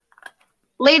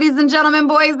Ladies and gentlemen,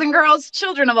 boys and girls,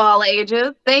 children of all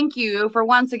ages, thank you for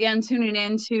once again tuning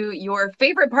in to your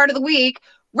favorite part of the week,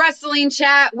 Wrestling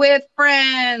Chat with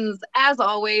Friends. As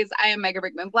always, I am Mega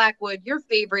Brickman Blackwood, your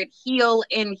favorite heel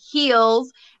in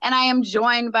heels, and I am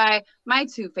joined by my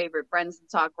two favorite friends to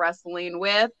talk wrestling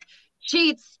with,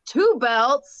 Cheats Two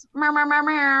Belts. Meow, meow, meow,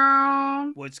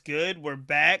 meow. What's good? We're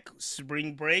back.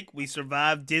 Spring break. We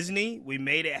survived Disney. We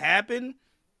made it happen.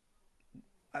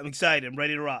 I'm excited. I'm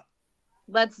ready to rock.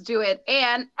 Let's do it.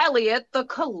 And Elliot, the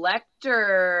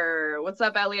Collector. What's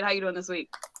up, Elliot? How you doing this week?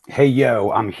 Hey,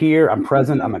 yo, I'm here. I'm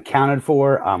present. I'm accounted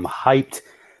for. I'm hyped.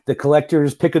 The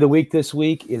Collector's Pick of the Week this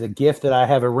week is a gift that I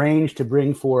have arranged to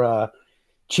bring for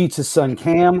Cheats' son,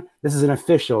 Cam. This is an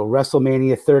official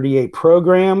WrestleMania 38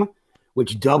 program,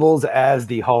 which doubles as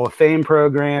the Hall of Fame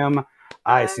program.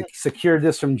 I secured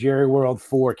this from Jerry World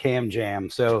for Cam Jam.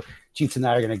 So Cheats and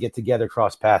I are going to get together,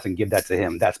 cross paths, and give that to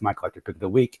him. That's my Collector Pick of the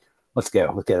Week. Let's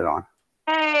go. Let's get it on.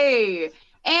 Hey.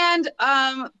 And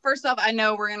first off, I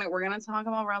know we're gonna talk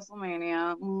about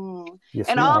WrestleMania Yes,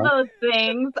 and all those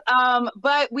things.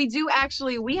 But we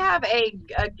have a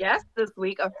guest this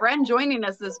week, a friend joining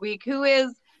us this week who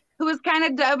is kind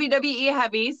of WWE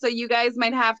heavy. So you guys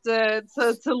might have to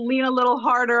lean a little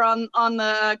harder on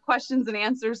the questions and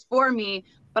answers for me.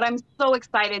 But I'm so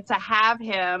excited to have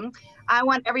him. I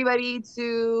want everybody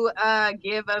to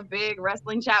give a big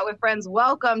Wrestling Chat with Friends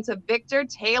welcome to Victor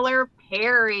Taylor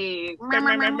Perry.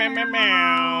 Hey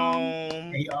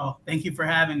y'all, thank you for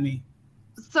having me.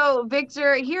 So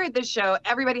Victor, here at the show,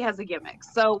 everybody has a gimmick.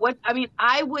 So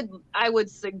I would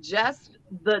suggest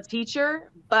the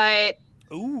teacher, but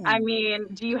Ooh. I mean,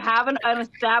 do you have an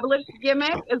established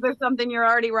gimmick? Is there something you're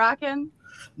already rocking?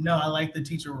 No, I like the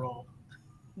teacher role.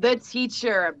 The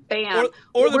teacher, bam.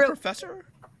 Or the professor?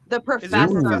 The professor. Is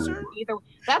it a professor? Either.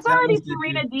 That's already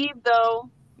Serena Deeb, though.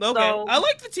 Okay. So, I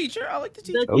like the teacher.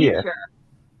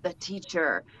 The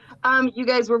teacher. You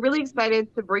guys, we're really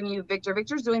excited to bring you Victor.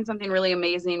 Victor's doing something really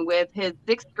amazing with his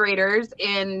sixth graders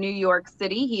in New York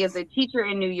City. He is a teacher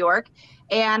in New York,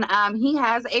 and he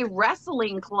has a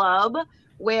wrestling club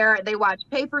where they watch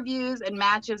pay-per-views and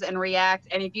matches and react.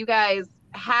 And if you guys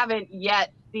haven't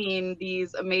yet seen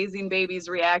these amazing babies'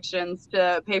 reactions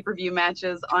to pay-per-view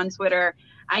matches on Twitter,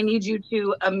 I need you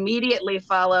to immediately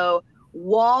follow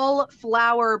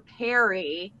Wallflower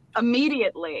Perry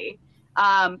immediately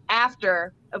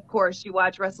after, of course, you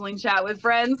watch Wrestling Chat with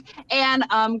Friends, and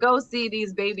go see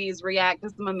these babies react to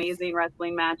some amazing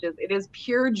wrestling matches. It is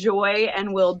pure joy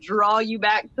and will draw you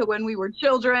back to when we were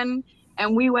children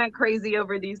and we went crazy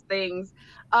over these things.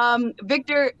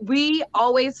 Victor, we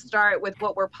always start with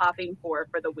what we're popping for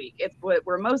the week. It's what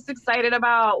we're most excited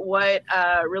about, what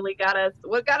really got us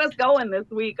going this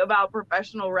week about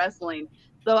professional wrestling.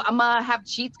 So I'm gonna have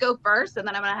Cheats go first, and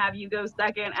then I'm gonna have you go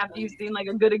second after you've seen like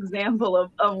a good example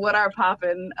of what our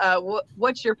popping,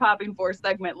 what your popping for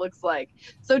segment looks like.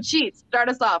 So Cheats, start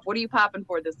us off. What are you popping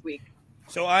for this week?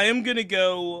 So I am gonna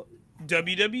go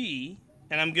WWE.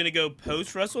 And I'm going to go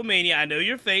post-WrestleMania. I know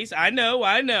your face. I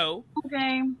know.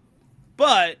 Okay.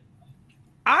 But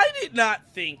I did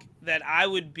not think that I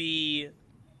would be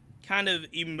kind of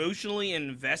emotionally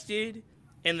invested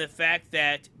in the fact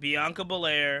that Bianca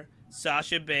Belair,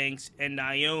 Sasha Banks, and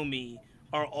Naomi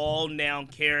are all now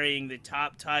carrying the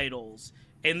top titles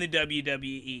in the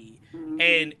WWE. Mm-hmm.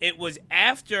 And it was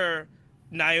after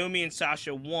Naomi and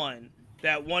Sasha won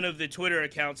that one of the Twitter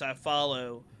accounts I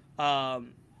follow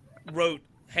wrote,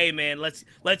 "Hey man, let's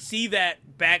see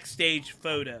that backstage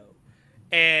photo."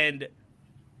 And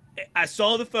I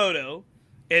saw the photo,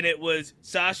 and it was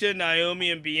Sasha,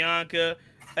 Naomi, and Bianca,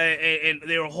 and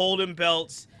they were holding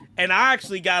belts. And I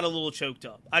actually got a little choked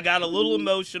up. I got a little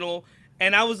emotional,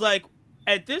 and I was like,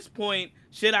 at this point,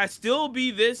 should I still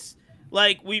be this?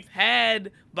 Like, we've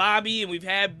had Bobby, and we've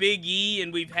had Big E,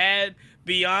 and we've had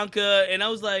Bianca, and I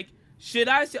was like, should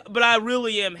I? But I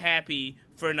really am happy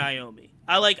for Naomi.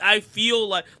 I feel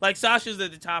like Sasha's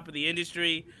at the top of the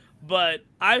industry, but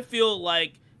I feel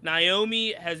like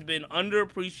Naomi has been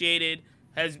underappreciated,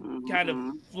 has kind of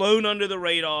flown under the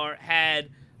radar, had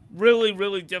really,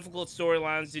 really difficult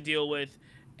storylines to deal with,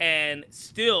 and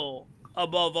still,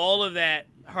 above all of that,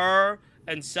 her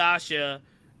and Sasha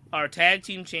are tag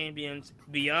team champions.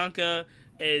 Bianca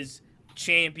is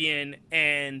champion,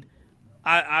 and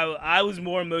I was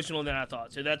more emotional than I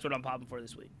thought, so that's what I'm popping for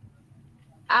this week.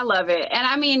 I love it. And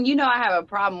I mean, you know, I have a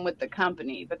problem with the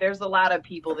company, but there's a lot of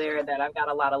people there that I've got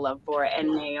a lot of love for. And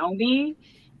Naomi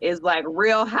is like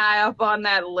real high up on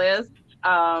that list.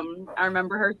 I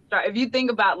remember her start. If you think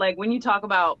about like when you talk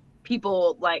about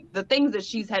people, like the things that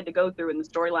she's had to go through in the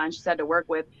storyline she's had to work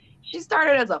with, she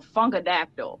started as a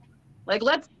funkadactyl. Like,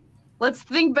 let's let's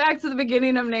think back to the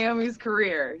beginning of Naomi's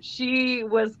career. She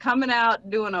was coming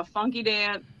out doing a funky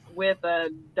dance with a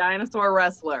dinosaur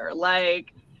wrestler.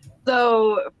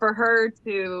 So for her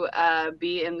to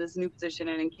be in this new position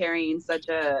and carrying such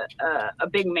a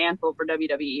big mantle for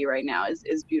WWE right now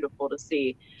is beautiful to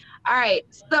see. All right,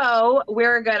 so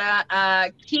we're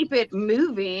gonna keep it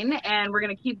moving, and we're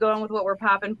gonna keep going with what we're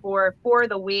popping for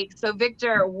the week. So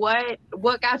Victor, what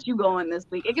got you going this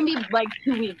week? It can be like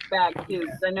 2 weeks back too,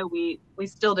 because I know we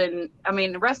still didn't. I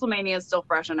mean, WrestleMania is still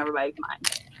fresh on everybody's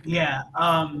mind. Yeah.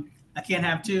 I can't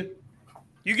have two.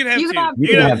 You can have You two. can have You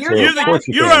can have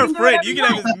two. You're our friend. You can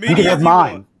have as many You can have as mine.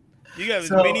 you want. You can have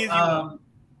as many as you want.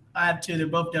 I have two. They're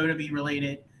both WWE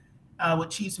related.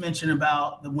 What Chiefs mentioned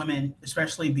about the women,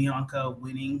 especially Bianca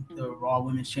winning the Raw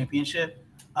Women's Championship,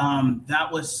 that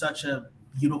was such a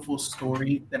beautiful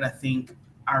story that I think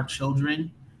our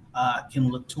children can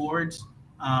look towards.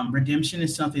 Redemption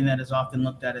is something that is often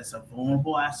looked at as a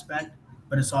vulnerable aspect,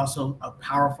 but it's also a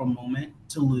powerful moment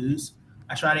to lose.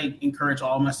 I try to encourage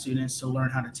all my students to learn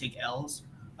how to take L's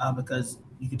because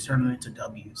you can turn them into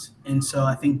W's. And so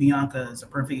I think Bianca is a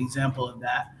perfect example of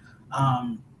that.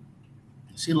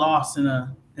 She lost in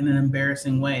an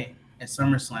embarrassing way at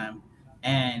SummerSlam,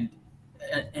 and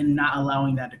not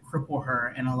allowing that to cripple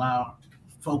her and allow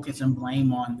focus and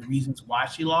blame on the reasons why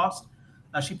she lost.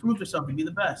 She proved herself to be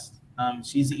the best.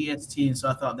 She's the EST, and so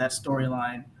I thought that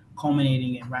storyline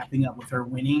culminating and wrapping up with her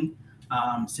winning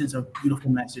sends a beautiful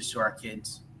message to our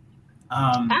kids.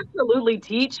 Absolutely,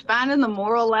 teach, finding the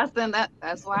moral lesson.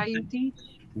 That's why you teach.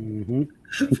 Mm-hmm.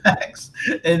 Facts.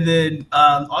 And then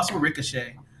also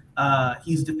Ricochet.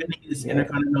 He's defending his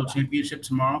Intercontinental Championship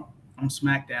tomorrow on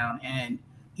SmackDown, and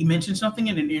he mentioned something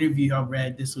in an interview I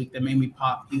read this week that made me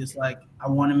pop. He was like, "I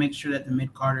want to make sure that the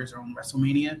mid-carders are on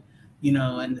WrestleMania,"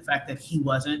 and the fact that he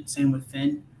wasn't, same with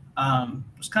Finn,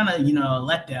 was kind of, a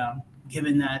letdown,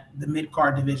 given that the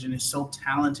mid-card division is so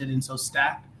talented and so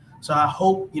stacked. So I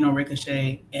hope,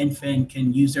 Ricochet and Finn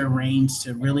can use their reigns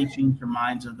to really change the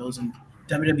minds of those in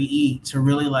WWE to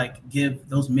really give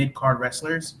those mid-card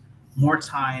wrestlers more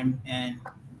time and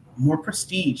more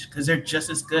prestige, because they're just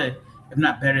as good, if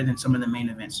not better, than some of the main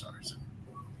event stars.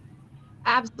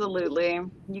 Absolutely.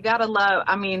 You gotta love,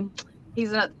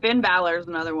 Finn Balor's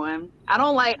another one.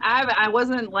 I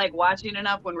wasn't watching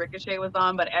enough when Ricochet was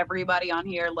on, but everybody on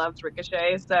here loves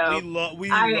Ricochet. So we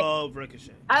love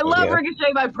Ricochet. I love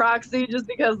Ricochet by proxy just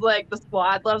because the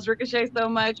squad loves Ricochet so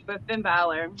much. But Finn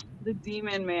Balor, the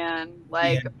demon man,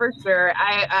 for sure.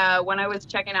 I when I was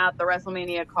checking out the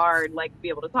WrestleMania card, to be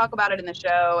able to talk about it in the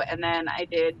show, and then I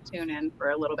did tune in for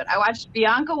a little bit. I watched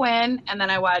Bianca win, and then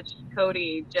I watched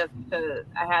Cody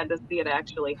I had to see it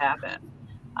actually happen.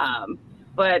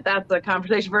 But that's a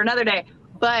conversation for another day.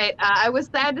 But I was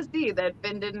sad to see that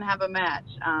Finn didn't have a match.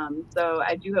 So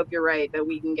I do hope you're right that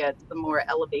we can get some more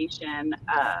elevation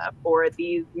for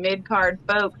these mid-card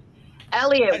folks.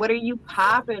 Elliot, what are you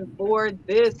popping for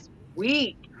this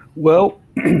week? Well,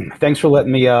 thanks for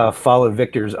letting me follow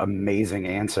Victor's amazing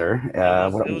answer.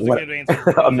 It was a good answer.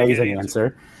 Amazing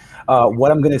answer.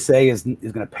 What I'm going to say is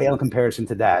going to pale in comparison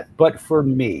to that. But for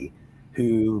me,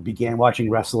 who began watching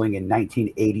wrestling in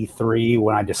 1983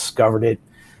 when I discovered it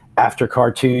after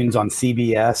cartoons on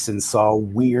CBS and saw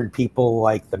weird people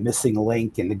like the Missing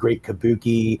Link and the Great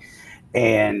Kabuki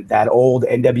and that old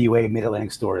NWA Mid-Atlantic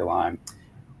storyline.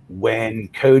 When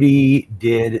Cody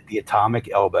did the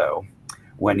atomic elbow,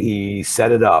 when he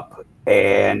set it up,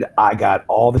 and I got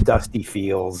all the Dusty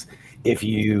feels.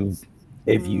 And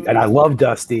I love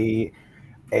Dusty,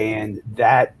 and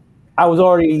that I was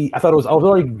already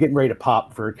getting ready to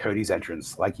pop for Cody's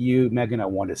entrance. Like you, Megan, I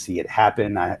wanted to see it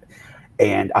happen.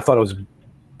 And I thought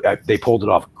they pulled it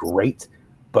off great.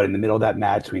 But in the middle of that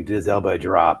match, when he did his elbow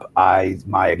drop,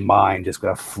 my mind just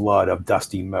got a flood of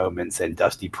Dusty moments and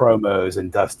Dusty promos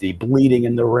and Dusty bleeding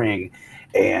in the ring.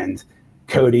 And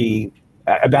Cody,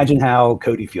 imagine how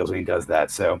Cody feels when he does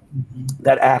that. So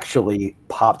that actually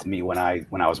popped me when I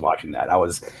was watching that. I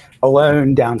was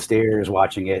alone downstairs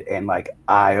watching it, and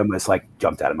I almost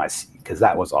jumped out of my seat because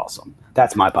that was awesome.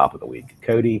 That's my pop of the week.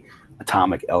 Cody,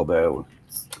 atomic elbow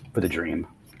for the dream.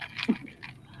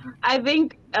 I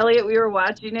think, Elliot, we were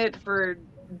watching it for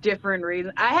different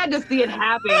reasons. I had to see it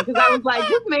happen because I was like,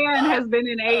 this man has been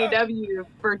in AEW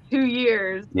for 2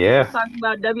 years. Yeah. Talking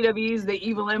about WWE's The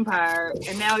Evil Empire,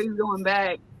 and now he's going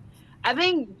back. I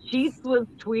think Cheats was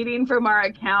tweeting from our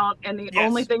account, and the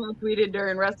only thing I tweeted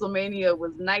during WrestleMania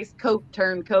was nice coat,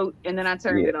 turn coat, and then I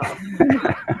turned it off.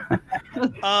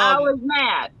 I was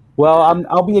mad. Well,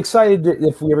 I'll be excited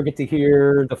if we ever get to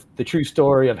hear the true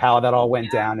story of how that all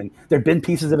went down. And there've been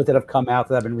pieces of it that have come out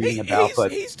that I've been reading about.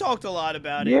 But He's talked a lot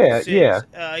about it yeah, since.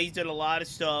 yeah, He's done a lot of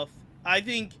stuff. I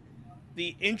think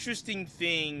the interesting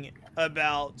thing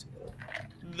about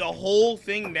the whole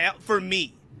thing now, for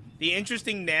me, the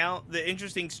interesting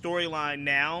storyline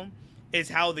now is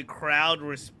how the crowd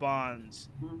responds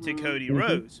to Cody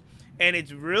Rhodes. And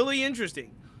it's really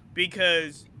interesting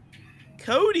because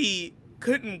Cody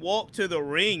couldn't walk to the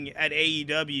ring at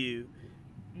AEW,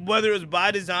 whether it was by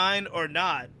design or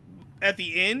not. At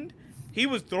the end, he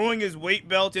was throwing his weight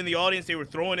belt in the audience. They were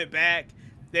throwing it back.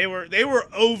 They were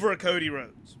over Cody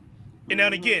Rhodes. And now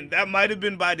again, that might have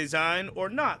been by design or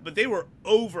not, but they were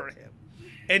over him.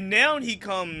 And now he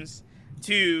comes back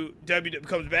to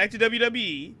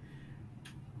WWE.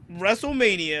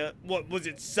 WrestleMania, what was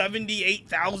it,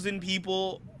 78,000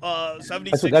 people,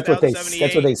 76,000, that's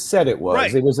what they said it was.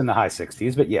 Right. It was in the high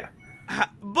 60s, but yeah.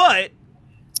 But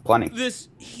plenty. This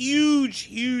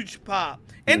huge pop.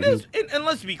 And and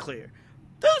let's be clear,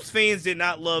 those fans did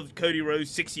not love Cody Rhodes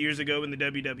 6 years ago in the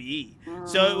WWE.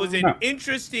 So it was an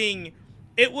interesting,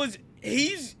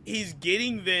 he's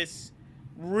getting this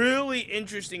really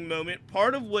interesting moment,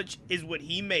 part of which is what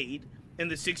he made in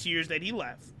the 6 years that he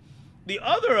left. The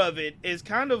other of it is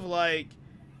kind of like,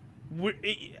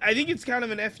 I think it's kind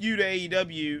of an FU to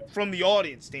AEW from the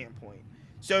audience standpoint.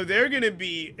 So they're going to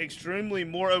be extremely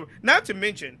more over. Not to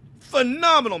mention,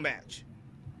 phenomenal match.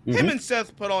 Him and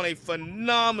Seth put on a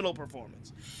phenomenal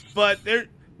performance. But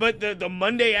the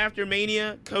Monday after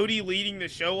Mania, Cody leading the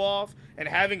show off and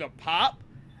having a pop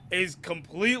is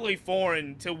completely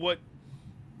foreign to what,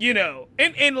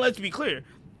 and let's be clear.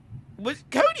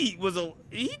 Cody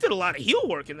he did a lot of heel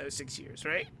work in those 6 years,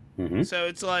 right? So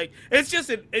it's like, it's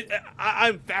just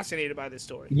I'm fascinated by this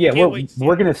story. Yeah,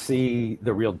 we're going to see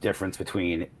the real difference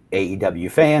between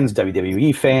AEW fans,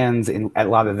 WWE fans, and at a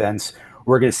lot of events.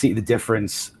 We're going to see the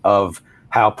difference of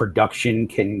how production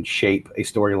can shape a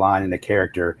storyline and a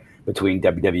character between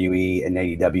WWE and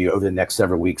AEW over the next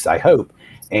several weeks, I hope.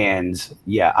 And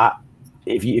yeah,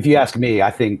 if you ask me,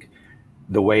 I think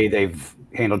the way they've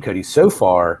handled Cody so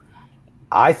far,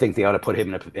 I think they ought to put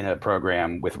him in a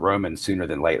program with Roman sooner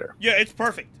than later. Yeah, it's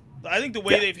perfect. I think the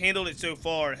way they've handled it so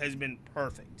far has been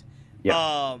perfect. Yeah.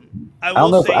 I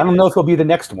don't know if he'll be the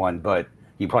next one, but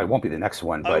he probably won't be the next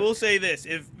one. But I will say this: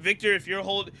 if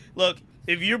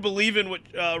you're believing what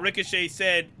Ricochet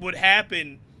said would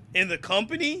happen in the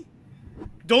company,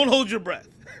 don't hold your breath.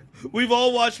 We've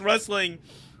all watched wrestling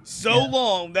so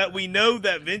long that we know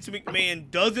that Vince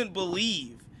McMahon doesn't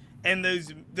believe in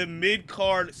the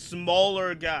mid-card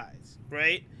smaller guys,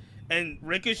 right? And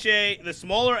Ricochet, the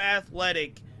smaller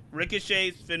athletic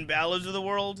Ricochet, Finn Balor's of the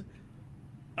world,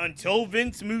 until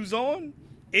Vince moves on,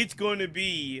 it's going to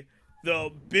be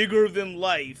the bigger than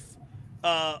life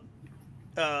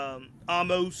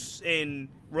Amos and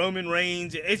Roman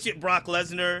Reigns. It's just Brock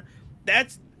Lesnar.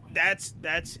 That's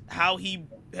how he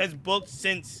has booked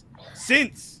since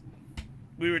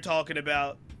we were talking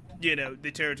about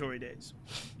the territory days.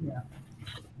 Yeah.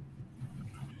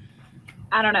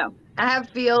 I don't know. I have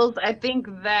feels. I think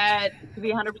that, to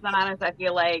be 100% honest, I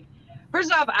feel like,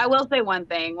 first off, I will say one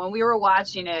thing. When we were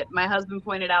watching it, my husband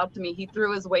pointed out to me, he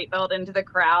threw his weight belt into the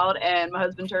crowd, and my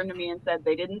husband turned to me and said,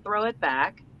 they didn't throw it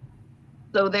back.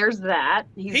 So there's that.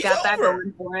 He's got that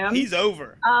going for him. He's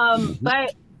over.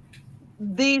 But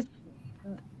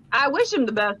I wish him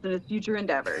the best in his future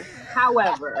endeavors.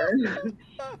 However,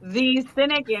 the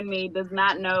cynic in me does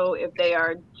not know if they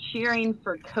are cheering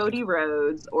for Cody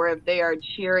Rhodes or if they are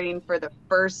cheering for the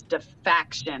first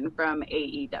defection from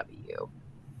AEW.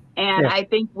 And I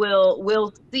think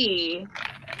we'll see.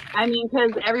 I mean,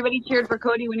 because everybody cheered for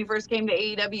Cody when he first came to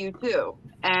AEW too.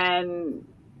 And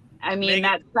I mean,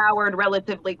 that soured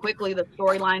relatively quickly. The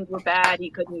storylines were bad.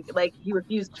 He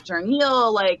refused to turn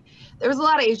heel. There was a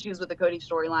lot of issues with the Cody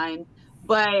storyline.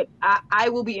 But I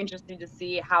will be interested to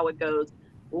see how it goes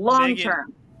long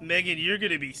term. Megan, you're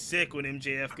going to be sick when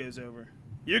MJF goes over.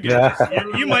 You're gonna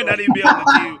you might not even be able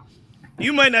to do.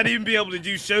 You might not even be able to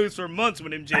do shows for months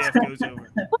when MJF goes over.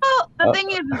 Well, the thing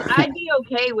is, I'd be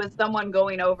okay with someone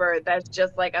going over that's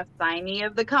just like a signee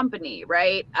of the company,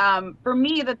 right? For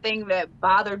me, the thing that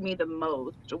bothered me the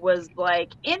most was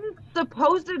in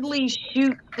supposedly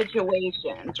shoot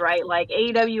situations, right? Like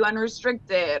AEW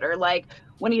Unrestricted, or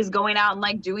when he's going out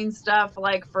and doing stuff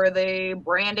for the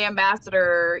brand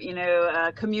ambassador,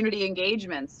 community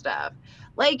engagement stuff.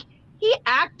 He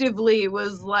actively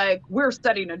was we're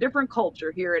studying a different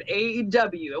culture here at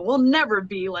AEW, and we'll never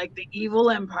be like the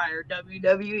evil empire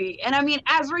WWE. And I mean,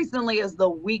 as recently as the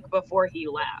week before he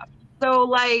left. So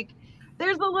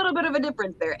there's a little bit of a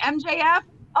difference there. MJF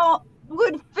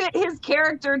would fit his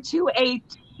character to a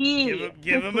T.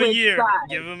 Give him a year.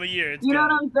 Give him a year. You know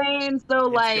what I'm saying? So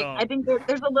like, gone. I think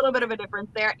there's a little bit of a difference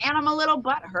there, and I'm a little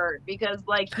butthurt because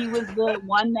like he was the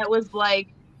one that was like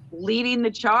leading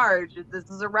the charge. This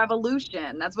is a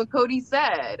revolution. That's what Cody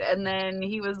said, and then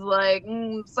he was like,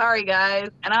 "Sorry guys,"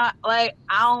 and I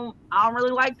don't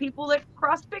really like people that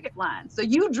cross picket lines. So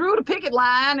you drew the picket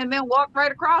line and then walked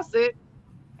right across it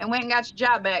and went and got your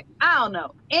job back. I don't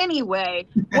know. Anyway,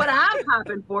 what I'm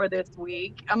popping for this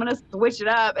week, I'm going to switch it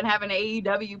up and have an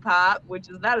AEW pop, which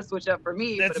is not a switch up for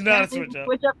me. That's but not a switch up.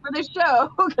 Switch up for this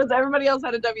show because everybody else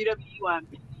had a WWE one.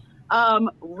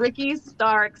 Ricky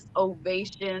Stark's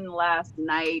ovation last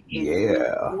night in New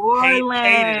Orleans.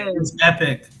 Hated it. It's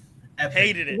epic.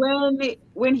 Hated it.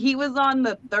 When he was on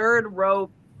the third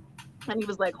rope, and he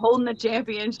was like holding the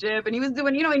championship and he was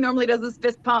doing, he normally does this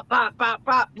fist pump, pop, pop,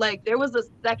 pop. Like there was a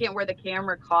second where the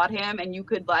camera caught him and you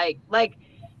could like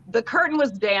the curtain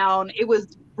was down. It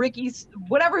was Ricky's,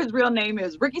 whatever his real name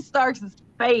is, Ricky Starks'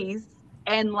 face,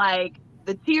 and like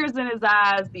the tears in his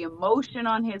eyes, the emotion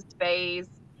on his face.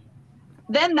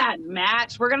 Then that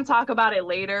match, we're going to talk about it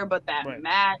later, but that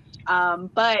match,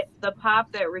 but the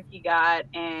pop that Ricky got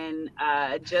and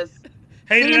just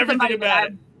hated everything about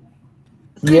it.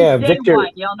 Yeah, Victor.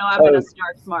 Y'all know I've been a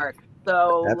smart.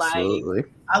 So absolutely.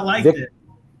 I liked it.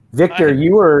 Victor,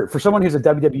 you were, for someone who's a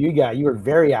WWE guy, you were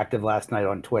very active last night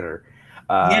on Twitter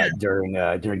during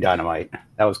Dynamite.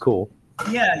 That was cool.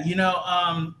 Yeah,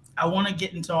 I want to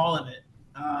get into all of it.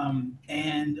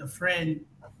 And a friend,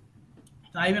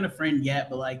 not even a friend yet,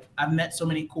 but like I've met so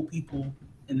many cool people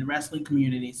in the wrestling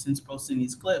community since posting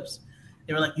these clips.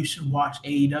 They were like, "You should watch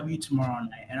AEW tomorrow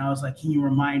night," and I was like, "Can you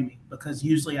remind me?" Because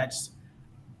usually I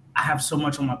have so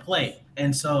much on my plate,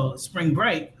 and so spring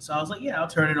break. So I was like, "Yeah, I'll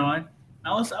turn it on."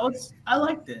 I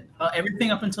liked it.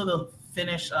 Everything up until the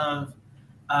finish of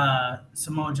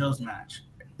Samoa Joe's match.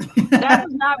 That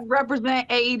does not represent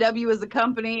AEW as a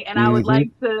company, and I would like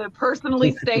to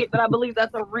personally state that I believe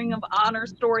that's a Ring of Honor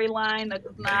storyline that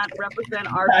does not represent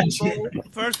our people.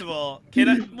 First of all,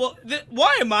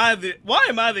 why am I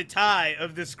the tie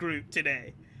of this group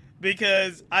today?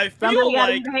 Because I feel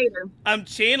like I'm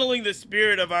channeling the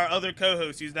spirit of our other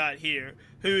co-host who's not here,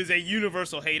 who is a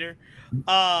universal hater.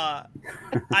 I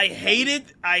hated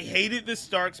the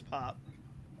Starks pop.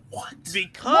 What?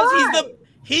 Because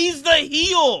he's the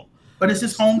heel. But it's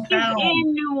his hometown. He's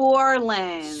in New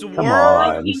Orleans.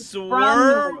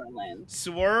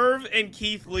 Swerve and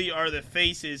Keith Lee are the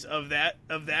faces of that.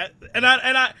 And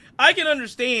I can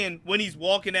understand when he's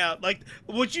walking out, like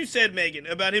what you said, Megan,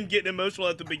 about him getting emotional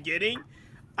at the beginning.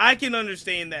 I can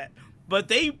understand that. But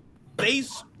they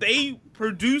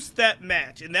produced that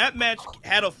match, and that match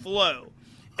had a flow.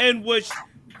 And which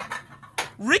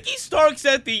Ricky Starks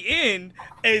at the end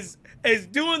is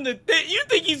doing the thing. You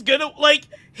think he's gonna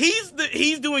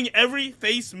he's doing every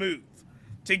face move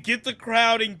to get the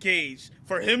crowd engaged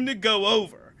for him to go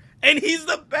over, and he's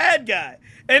the bad guy.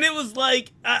 And it was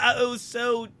like it was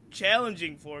so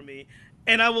challenging for me.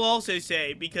 And I will also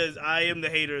say, because I am the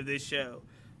hater of this show,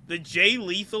 the Jay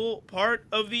Lethal part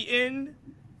of the end,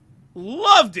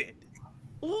 loved it.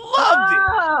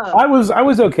 I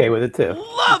was okay with it too.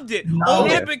 Loved it.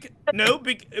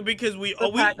 Because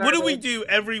what do we do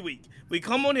every week? We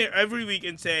come on here every week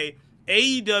and say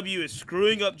AEW is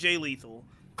screwing up Jay Lethal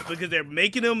because they're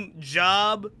making him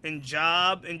job. He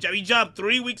jobbed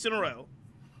 3 weeks in a row,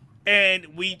 and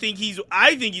I think he's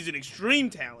an extreme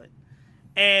talent,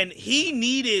 and he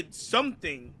needed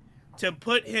something to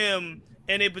put him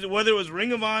in whether it was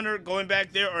Ring of Honor going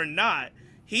back there or not.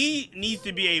 He needs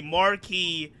to be a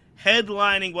marquee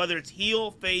headlining, whether it's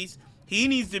heel, face. He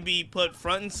needs to be put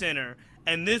front and center,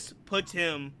 and this puts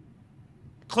him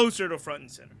closer to front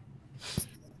and center.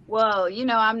 Well,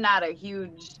 I'm not a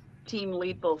huge Team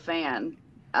Lethal fan,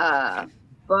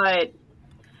 but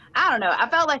I don't know. I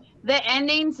felt like the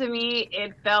ending to me,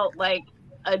 it felt like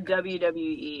a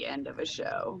WWE end of a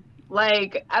show.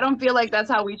 Like, I don't feel like that's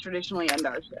how we traditionally end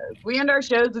our shows. We end our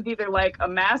shows with either like a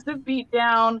massive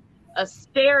beatdown, a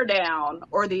stare down,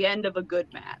 or the end of a good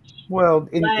match. Well,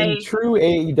 in true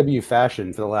AEW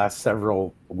fashion, for the last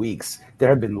several weeks, there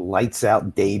have been lights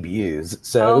out debuts.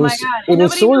 So it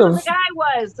was sort of the guy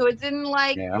was, so it didn't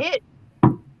hit.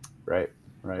 Right.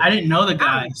 Right. I didn't know the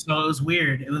guy, so it was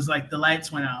weird. It was like the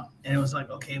lights went out, and it was like,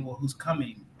 okay, well, who's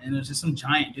coming? And it was just some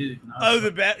giant dude. Oh, the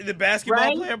basketball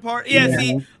Right? player part. Yeah, Yeah.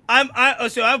 see,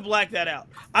 so I've blacked that out.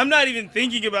 I'm not even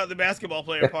thinking about the basketball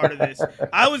player part of this.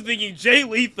 I was thinking Jay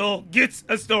Lethal gets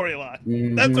a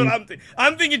storyline. That's what I'm thinking.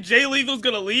 I'm thinking Jay Lethal's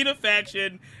gonna lead a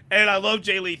faction, and I love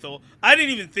Jay Lethal. I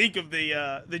didn't even think of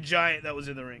the giant that was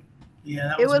in the ring.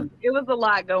 Yeah, that It was a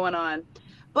lot going on.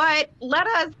 But let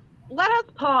us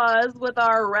pause with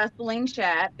our wrestling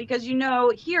chat, because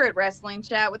here at Wrestling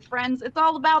Chat with Friends, it's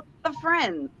all about the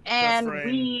friends. And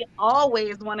we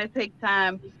always want to take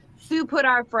time to put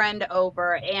our friend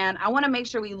over. And I want to make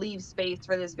sure we leave space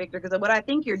for this, Victor, because what I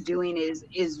think you're doing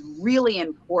is really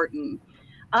important.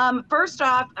 First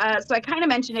off, so I kind of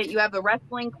mentioned it. You have a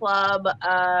wrestling club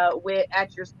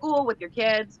at your school with your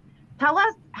kids. Tell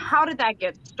us, how did that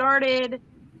get started?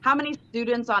 How many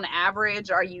students on average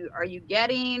are you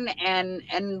getting,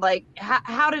 and like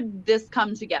how did this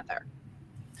come together?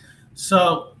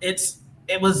 So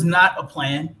it was not a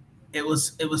plan. It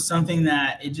was something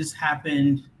that it just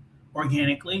happened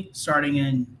organically, starting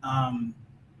in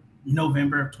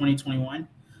November of 2021.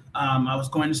 I was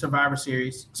going to Survivor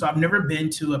Series, so I've never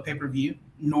been to a pay-per-view,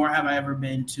 nor have I ever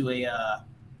been to a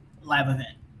live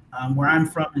event. Where I'm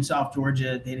from in South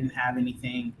Georgia, they didn't have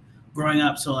anything growing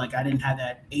up, so like I didn't have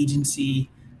that agency,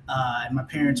 and my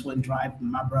parents wouldn't drive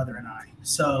my brother and I.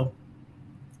 So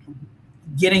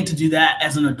getting to do that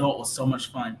as an adult was so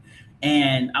much fun.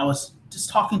 And I was just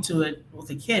talking to it with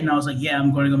a kid, and I was like, yeah,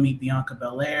 I'm going to go meet Bianca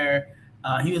Belair.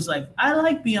 He was like, I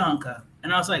like Bianca.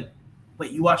 And I was like,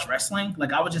 wait, you watch wrestling?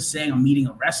 Like, I was just saying I'm meeting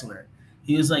a wrestler.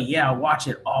 He was like, yeah, I watch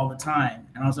it all the time.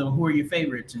 And I was like, well, who are your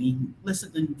favorites? And he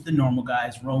listed the normal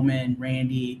guys, Roman,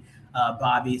 Randy,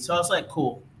 Bobby. So I was like,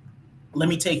 cool, let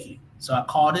me take you. So I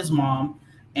called his mom,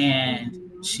 and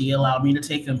she allowed me to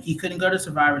take him. He couldn't go to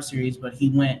Survivor Series, but he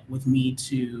went with me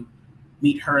to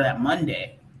meet her that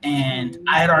Monday. And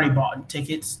I had already bought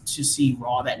tickets to see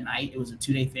Raw that night. It was a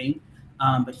 2-day thing,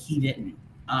 but he didn't.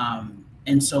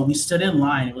 And so we stood in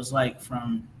line. It was like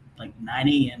from like 9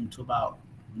 a.m. to about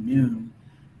noon.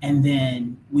 And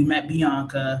then we met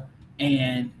Bianca,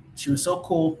 and she was so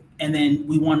cool. And then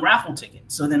we won raffle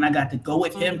tickets. So then I got to go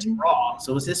with him to Raw.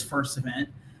 So it was his first event.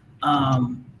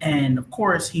 And of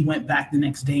course, he went back the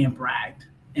next day and bragged.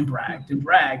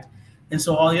 And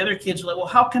so all the other kids were like, well,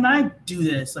 how can I do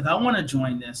this? Like, I want to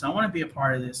join this. I want to be a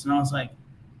part of this. And I was like,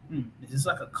 is this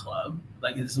like a club?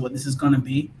 Like, this is what this is going to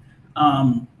be?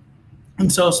 And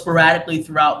so sporadically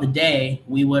throughout the day,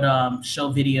 we would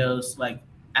show videos like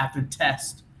after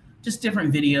test, just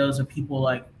different videos of people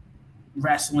like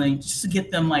wrestling, just to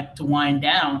get them like to wind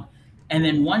down. And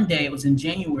then one day, it was in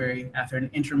January, after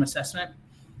an interim assessment,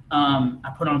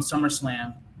 I put on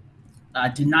SummerSlam. I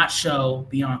did not show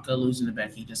Bianca losing to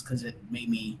Becky just because it made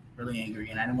me really angry,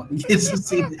 and I didn't want the kids to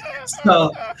see it.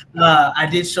 So I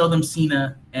did show them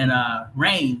Cena and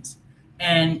Reigns.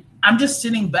 And I'm just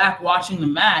sitting back watching the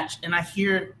match, and I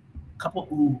hear a couple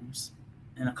oohs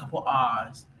and a couple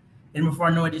ahs. And before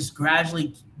I know it, just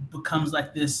gradually becomes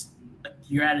like this, like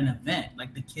you're at an event.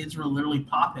 Like the kids were literally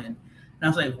popping. And I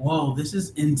was like, whoa, this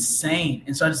is insane.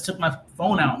 And so I just took my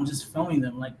phone out and just filming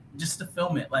them, like just to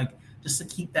film it, like just to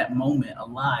keep that moment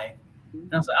alive.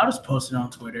 And I was like, I'll just post it on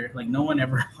Twitter. Like no one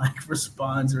ever like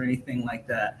responds or anything like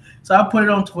that. So I put it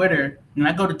on Twitter, and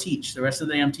I go to teach. The rest of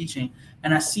the day I'm teaching,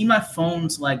 and I see my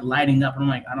phone's like lighting up, and I'm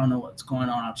like, I don't know what's going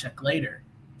on. I'll check later.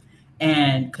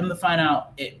 And come to find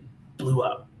out, it blew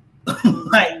up.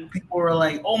 Like people were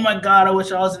like, oh my God, I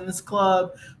wish I was in this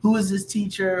club. Who is this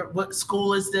teacher? What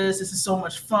school is this? This is so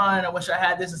much fun. I wish I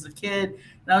had this as a kid.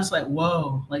 And I was like,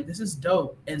 whoa, like this is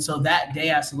dope. And so that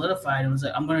day I solidified and was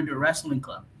like, I'm going to do a wrestling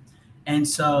club. And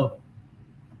so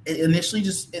it initially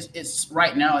just, it's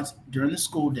right now, it's during the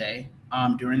school day,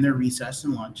 during their recess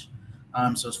and lunch.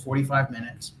 So it's 45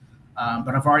 minutes.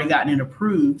 But I've already gotten it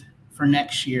approved for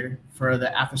next year for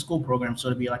the after school program. So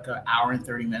it'll be like an hour and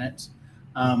 30 minutes.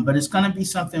 But it's going to be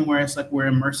something where it's like we're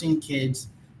immersing kids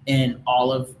in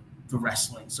all of the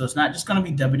wrestling. So it's not just going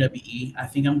to be WWE. I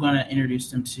think I'm going to introduce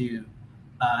them to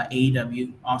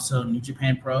AEW, also New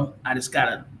Japan Pro. I just got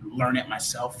to learn it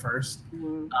myself first.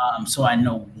 So I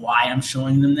know why I'm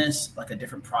showing them this, like a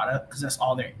different product, because that's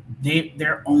all they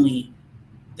only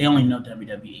know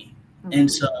WWE.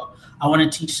 And so I want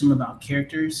to teach them about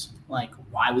characters, like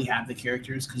why we have the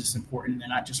characters, because it's important. They're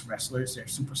not just wrestlers, they're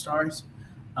superstars.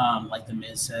 Like The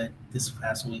Miz said this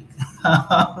past week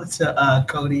to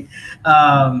Cody.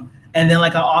 And then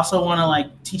like I also want to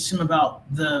like teach them about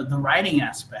the writing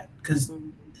aspect, because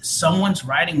someone's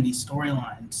writing these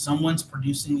storylines, someone's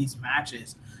producing these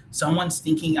matches, Someone's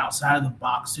thinking outside of the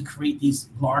box to create these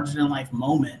larger than life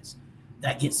moments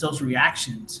that gets those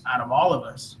reactions out of all of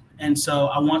us. And so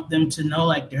I want them to know,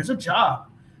 like, there's a job,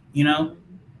 you know,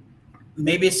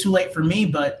 maybe it's too late for me,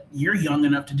 but you're young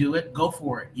enough to do it. Go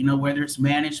for it. You know, whether it's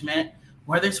management,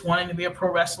 whether it's wanting to be a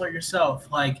pro wrestler yourself,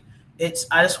 like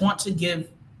I just want to give,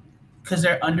 because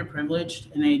they're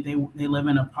underprivileged and they live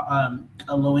in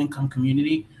a low income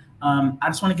community. I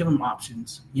just want to give them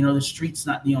options. You know, the street's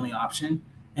not the only option.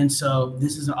 And so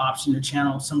this is an option to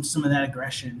channel some of that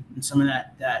aggression and some of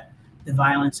that the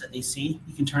violence that they see.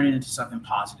 You can turn it into something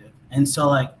positive. And so,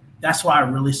 like, that's why I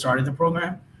really started the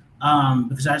program,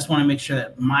 because I just want to make sure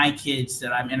that my kids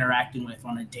that I'm interacting with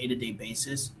on a day-to-day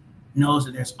basis knows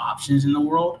that there's options in the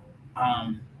world,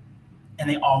 and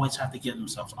they always have to give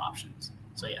themselves options.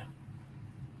 So yeah.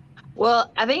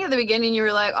 Well, I think at the beginning you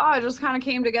were like, oh, it just kind of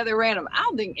came together random. I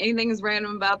don't think anything is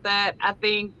random about that. I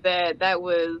think that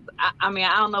was, I mean,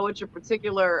 I don't know what your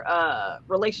particular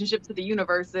relationship to the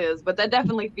universe is, but that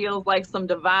definitely feels like some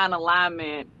divine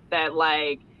alignment that,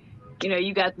 like, you know,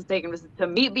 you got to take him to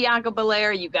meet Bianca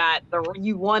Belair. You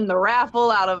won the raffle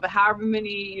out of however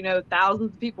many, you know,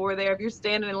 thousands of people were there. If you're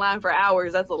standing in line for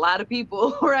hours, that's a lot of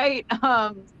people, right?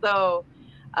 So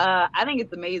I think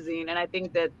it's amazing, and I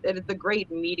think that it's a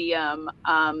great medium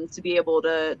to be able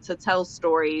to tell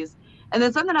stories. And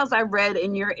then something else I read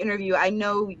in your interview, I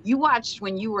know you watched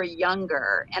when you were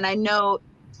younger, and I know,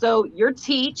 so your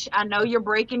teach, I know you're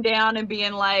breaking down and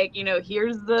being like, you know,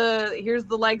 here's the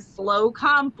like slow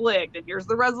conflict, and here's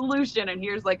the resolution, and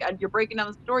here's like, you're breaking down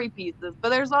the story pieces, but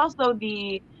there's also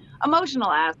the emotional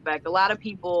aspect. A lot of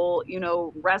people, you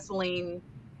know, wrestling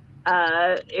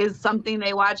is something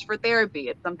they watch for therapy.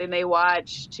 It's something they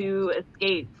watch to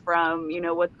escape from, you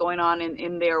know, what's going on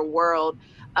in their world.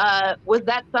 Was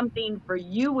that something for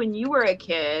you when you were a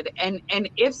kid? And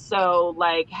if so,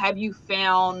 like, have you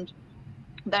found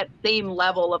that same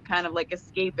level of kind of like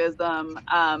escapism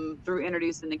through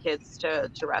introducing the kids to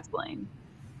wrestling?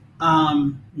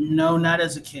 No, not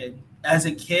as a kid. As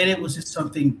a kid, it was just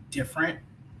something different.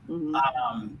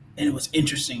 Mm-hmm. And it was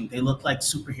interesting. They looked like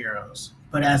superheroes.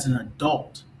 But as an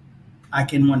adult, I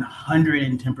can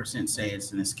 110% say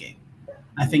it's an escape.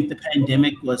 I think the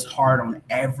pandemic was hard on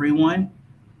everyone.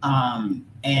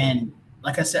 And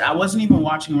like I said, I wasn't even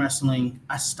watching wrestling.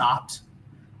 I stopped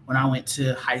when I went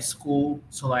to high school.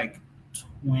 So like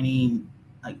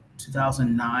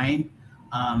 2009.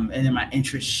 And then my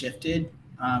interest shifted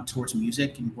towards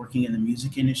music and working in the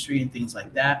music industry and things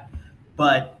like that.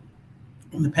 But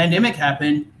when the pandemic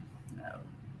happened,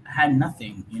 I had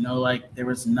nothing, you know, like there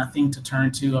was nothing to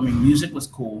turn to. I mean, music was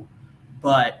cool,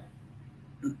 but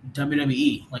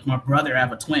WWE, like my brother, I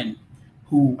have a twin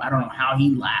who I don't know how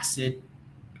he lasted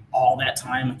all that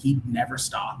time. Like he never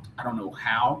stopped. I don't know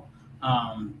how.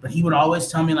 But he would always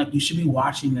tell me, like, you should be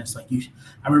watching this. Like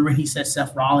I remember he said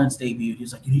Seth Rollins debuted. He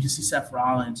was like, you need to see Seth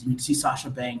Rollins. You need to see Sasha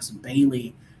Banks and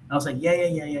Bayley. And I was like,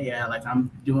 yeah. Like I'm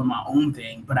doing my own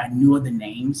thing, but I knew of the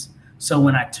names. So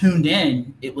when I tuned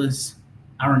in,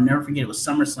 I'll never forget, it was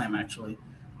SummerSlam actually,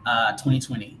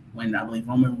 2020, when I believe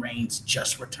Roman Reigns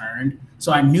just returned.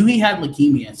 So I knew he had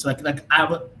leukemia.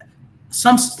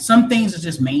 So some things are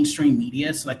just mainstream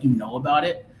media, so like you know about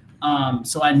it.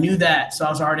 So I knew that. So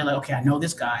I was already like, okay, I know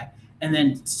this guy. And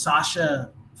then Sasha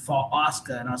fought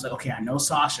Asuka, and I was like, okay, I know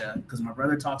Sasha because my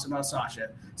brother talks about Sasha.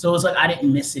 So it was like I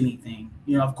didn't miss anything.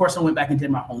 You know, of course I went back and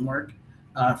did my homework.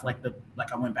 I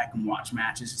went back and watched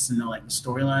matches just to know like the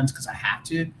storylines because I had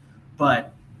to.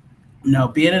 But no,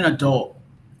 being an adult,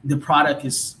 the product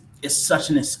is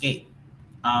such an escape,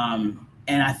 and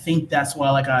I think that's why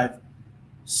like I've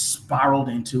spiraled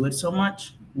into it so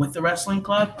much with the wrestling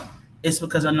club. It's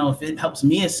because I know if it helps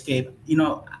me escape, you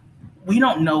know, we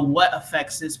don't know what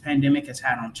effects this pandemic has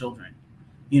had on children,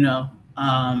 you know,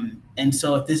 and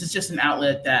so if this is just an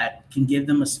outlet that can give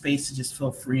them a space to just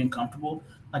feel free and comfortable,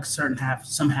 like some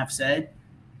have said,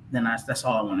 then that's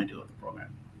all I want to do with the program.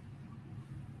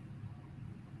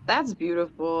 That's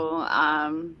beautiful. I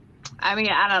mean,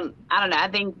 I don't know. I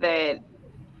think that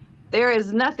there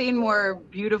is nothing more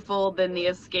beautiful than the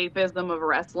escapism of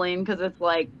wrestling because it's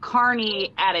like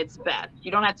carny at its best.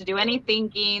 You don't have to do any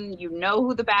thinking. You know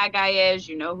who the bad guy is.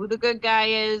 You know who the good guy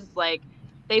is. Like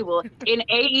they will in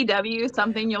AEW,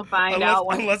 something you'll find out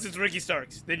unless it's Ricky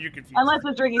Starks, then you're confused. Unless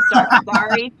it's Ricky Starks.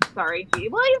 Sorry, G.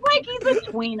 Well, he's a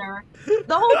tweener.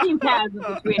 The whole team Taz is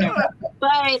a tweener.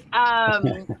 But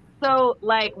so,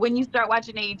 like, when you start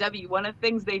watching AEW, one of the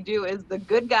things they do is the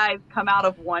good guys come out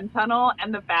of one tunnel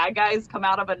and the bad guys come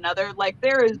out of another. Like,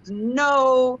 there is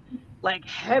no, like,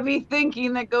 heavy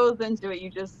thinking that goes into it.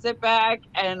 You just sit back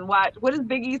and watch. What does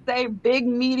Big E say? Big,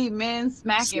 meaty men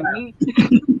smacking meat.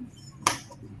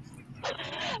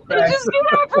 just do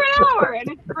that for an hour,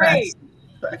 and it's great.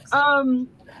 Facts.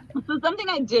 So something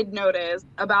I did notice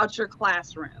about your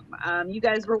classroom, you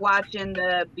guys were watching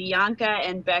the Bianca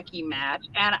and Becky match,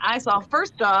 and I saw,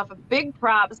 first off, big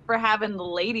props for having the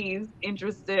ladies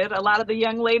interested. A lot of the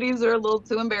young ladies are a little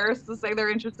too embarrassed to say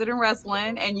they're interested in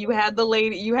wrestling, and you had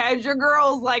your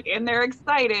girls like in there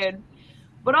excited.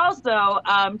 But also,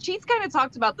 Cheats kind of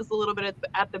talked about this a little bit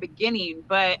at the beginning,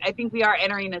 but I think we are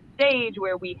entering a stage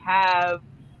where we have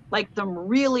like some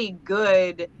really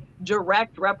good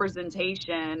direct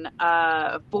representation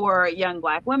for young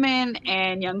Black women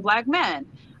and young Black men.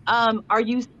 Are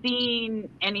you seeing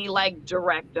any like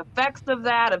direct effects of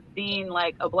that, of seeing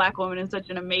like a Black woman in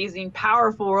such an amazing,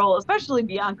 powerful role, especially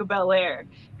Bianca Belair?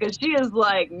 Because she is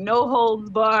like no holds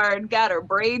barred, got her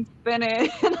braids spinning,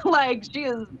 like she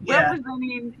is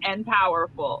representing and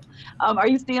powerful. Are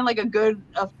you seeing like a good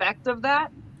effect of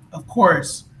that? Of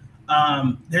course.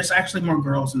 There's actually more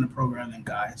girls in the program than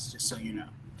guys, just so you know.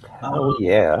 Oh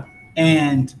yeah.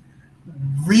 And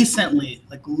recently,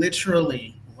 like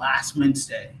literally last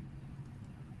Wednesday,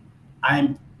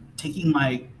 I'm taking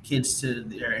my kids to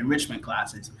their enrichment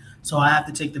classes. So I have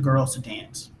to take the girls to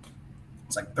dance.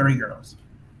 It's like 30 girls.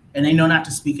 And they know not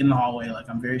to speak in the hallway. Like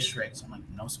I'm very strict. So I'm like,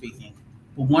 no speaking.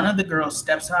 But one of the girls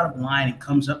steps out of line and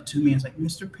comes up to me and is like,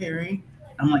 Mr. Perry.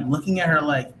 I'm like looking at her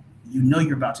like, you know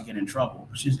you're about to get in trouble.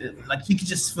 She's like, you could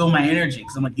just feel my energy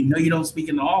because I'm like, you know you don't speak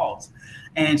in the halls.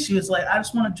 And she was like, I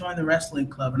just want to join the wrestling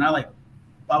club. And I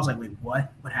was like, wait,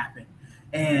 what? What happened?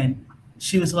 And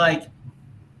she was like,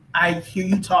 I hear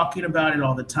you talking about it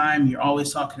all the time. You're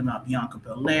always talking about Bianca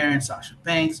Belair and Sasha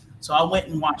Banks. So I went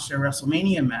and watched their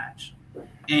WrestleMania match.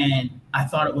 And I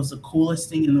thought it was the coolest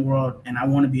thing in the world. And I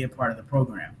want to be a part of the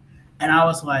program. And I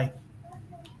was like,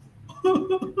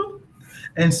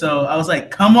 and so I was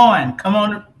like, come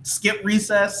on, skip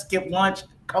recess, skip lunch,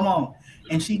 come on.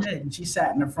 And she did. And she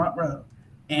sat in the front row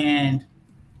and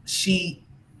she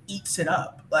eats it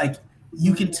up. Like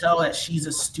you can tell that she's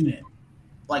a student.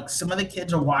 Like some of the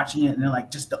kids are watching it and they're like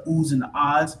just the oohs and the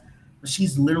ahs, but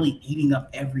she's literally eating up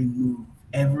every move,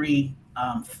 every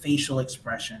facial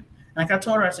expression. And like I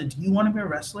told her, I said, do you want to be a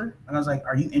wrestler? And I was like,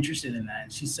 are you interested in that?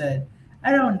 And she said,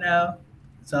 I don't know.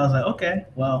 So I was like, okay,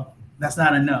 well, that's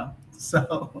not a no.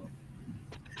 So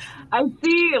I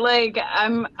see, like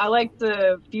I like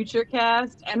to future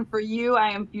cast, and for you, I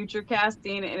am future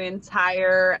casting an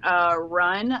entire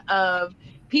run of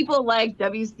people like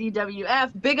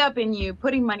WCWF, big up in you,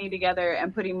 putting money together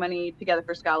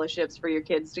for scholarships for your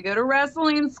kids to go to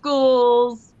wrestling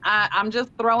schools. I'm just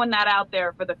throwing that out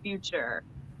there for the future.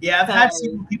 Yeah, I've had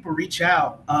several people reach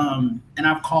out, and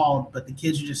I've called, but the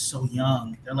kids are just so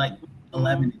young. They're like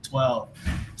 11 and 12.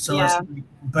 So,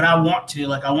 but I want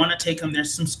to take them.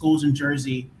 There's some schools in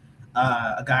Jersey.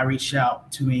 A guy reached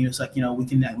out to me. He was like, we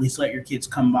can at least let your kids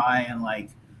come by and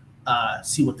like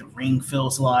see what the ring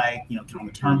feels like. Get on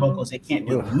the turnbuckles. They can't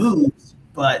do the moves,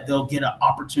 but they'll get an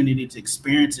opportunity to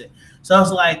experience it. So I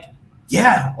was like,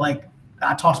 yeah. Like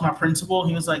I talked to my principal.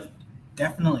 He was like,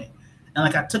 definitely. And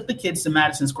like I took the kids to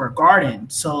Madison Square Garden.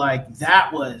 So like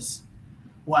that was.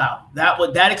 Wow,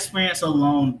 that experience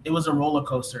alone, it was a roller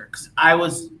coaster because I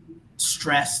was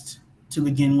stressed to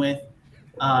begin with,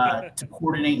 to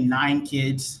coordinate 9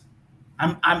 kids.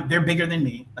 They're bigger than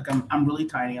me. Like I'm really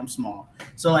tiny. I'm small.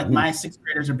 So like my 6th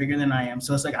graders are bigger than I am.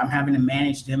 So it's like I'm having to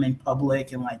manage them in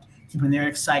public and like keeping their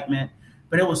excitement.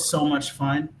 But it was so much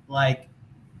fun. Like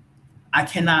I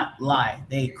cannot lie.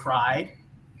 They cried,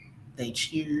 they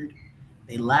cheered,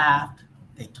 they laughed,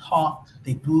 they talked,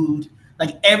 they booed.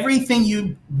 Like everything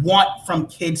you want from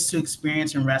kids to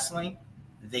experience in wrestling,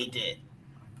 they did.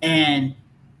 And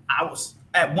I was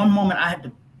at one moment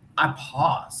I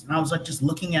paused and I was like just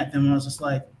looking at them and I was just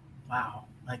like, wow,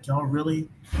 like y'all really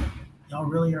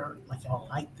are like y'all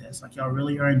like this, like y'all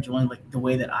really are enjoying like the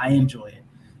way that I enjoy it.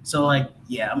 So like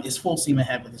yeah, it's full steam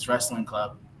ahead with this wrestling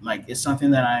club. Like it's something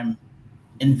that I'm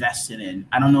invested in.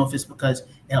 I don't know if it's because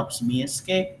it helps me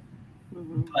escape,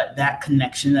 but that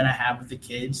connection that I have with the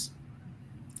kids.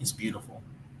 It's beautiful.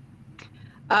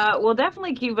 We'll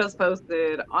definitely keep us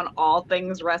posted on all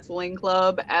things Wrestling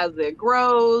Club as it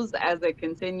grows, as it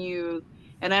continues.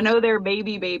 And I know they're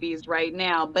babies right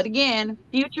now, but again,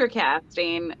 future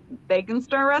casting, they can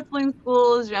start wrestling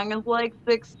school as young as like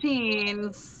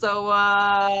 16.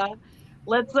 So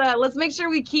let's make sure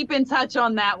we keep in touch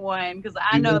on that one, because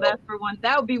I know that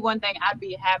would be one thing I'd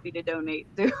be happy to donate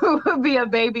to, be a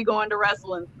baby going to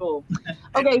wrestling school.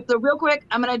 Okay, so real quick,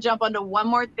 I'm going to jump onto one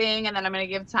more thing, and then I'm going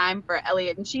to give time for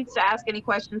Elliot and Cheats to ask any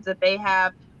questions that they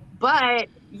have. But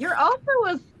you're also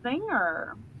a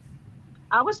singer.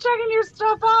 I was checking your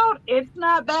stuff out. It's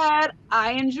not bad.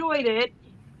 I enjoyed it.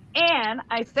 And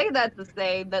I say that to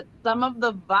say that some of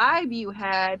the vibe you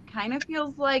had kind of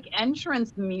feels like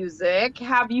entrance music.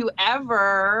 Have you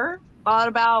ever thought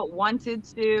about wanted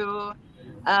to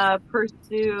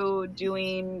pursue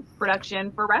doing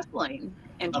production for wrestling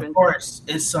Of entrance? course,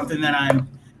 it's something that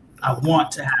I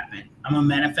want to happen. I'm gonna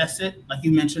manifest it, like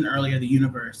you mentioned earlier. The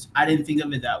universe. I didn't think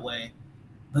of it that way,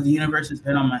 but the universe has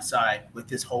been on my side with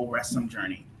this whole wrestling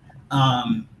journey.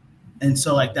 Um, and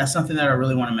so like that's something that I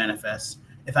really want to manifest.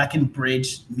 If I can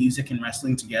bridge music and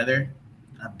wrestling together,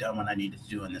 I've done what I needed to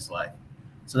do in this life.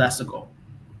 So that's the goal.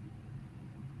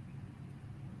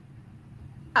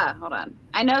 Hold on.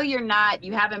 I know you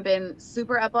haven't been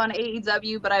super up on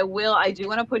AEW, but I do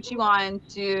want to put you on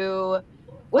to,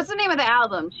 what's the name of the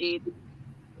album, Cheat?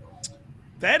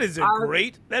 That is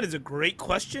a great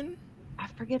question. I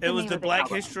forget It the was name the of the Black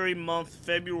album. History Month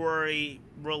February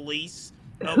release.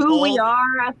 Who We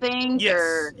Are, I think.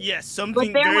 Yes,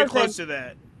 something very close to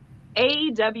that.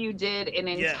 AEW did an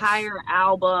Yes. entire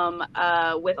album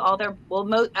with all their,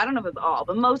 I don't know if it's all,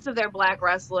 but most of their Black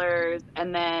wrestlers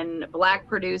and then Black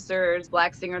producers,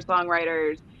 Black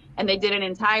singer-songwriters, and they did an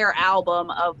entire album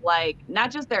of like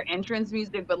not just their entrance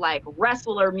music, but like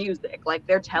wrestler music. Like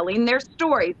they're telling their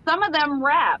stories. Some of them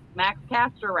rap, Max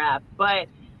Caster rap, but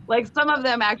like some of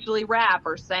them actually rap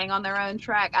or sang on their own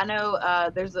track. I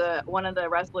know there's one of the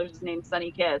wrestlers is named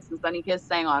Sunny Kiss, and Sunny Kiss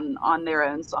sang on their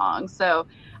own song. So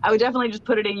I would definitely just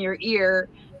put it in your ear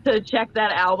to check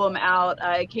that album out.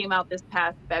 It came out this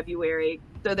past February.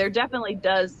 So there definitely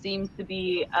does seem to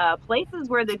be places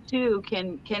where the two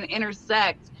can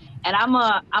intersect. And I'm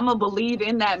a believe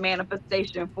in that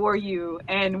manifestation for you.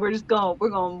 And we're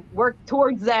gonna work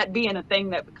towards that being a thing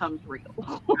that becomes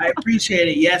real. I appreciate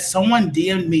it. Yes, someone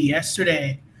DM'd me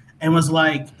yesterday and was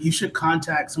like, "You should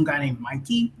contact some guy named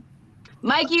Mikey."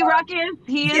 Mikey Ruckus,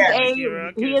 he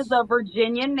Mikey is a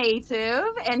Virginia native,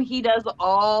 and he does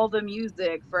all the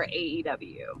music for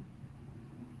AEW.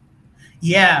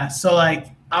 Yeah, so like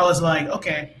I was like,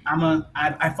 okay,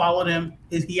 I followed him.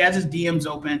 He has his DMs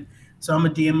open, so I'm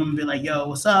gonna DM him and be like, "Yo,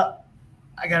 what's up?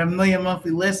 I got 1 million monthly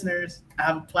listeners. I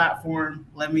have a platform.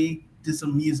 Let me do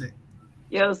some music."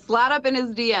 Yo, slot up in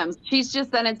his DMs. She's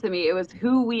just sent it to me. It was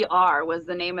Who We Are was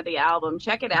the name of the album.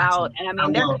 Check it out. And I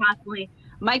mean, they're constantly,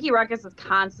 Mikey Ruckus is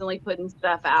constantly putting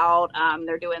stuff out.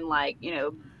 They're doing like,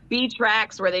 B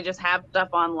tracks where they just have stuff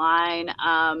online.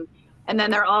 And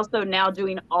then they're also now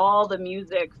doing all the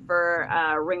music for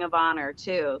Ring of Honor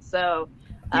too. So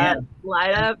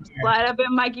slide up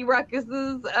in Mikey Ruckus's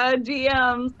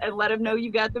DMs and let him know you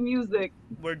got the music.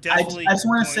 We're definitely I just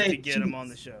want going to say to get him on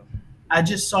the show. I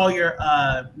just saw your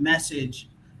message.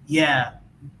 Yeah,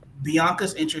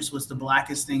 Bianca's interest was the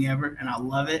blackest thing ever, and I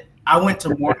love it. I went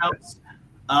to Morehouse,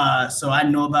 so I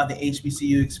know about the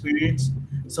HBCU experience.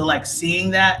 So like seeing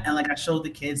that, and like I showed the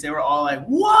kids, they were all like,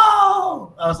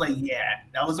 "Whoa!" I was like, "Yeah,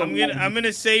 that was." I'm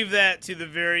gonna save that to the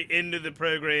very end of the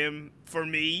program for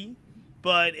me,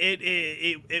 but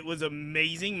it was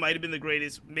amazing. Might have been the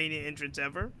greatest Mania entrance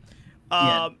ever.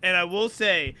 And I will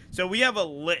say, so we have a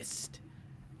list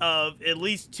of at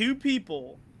least 2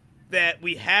 people that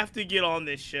we have to get on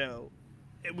this show.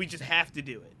 We just have to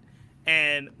do it.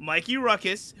 And Mikey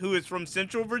Ruckus, who is from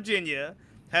Central Virginia,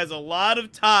 has a lot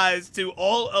of ties to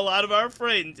a lot of our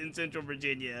friends in Central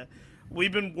Virginia.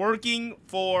 We've been working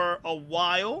for a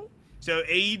while. So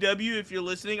AEW, if you're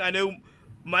listening, I know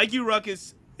Mikey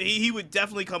Ruckus, he would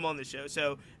definitely come on the show.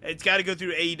 So it's got to go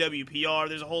through AEW PR.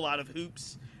 There's a whole lot of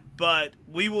hoops, but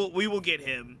we will get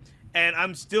him. And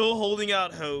I'm still holding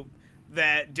out hope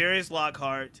that Darius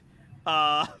Lockhart,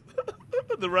 the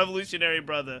Revolutionary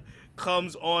Brother,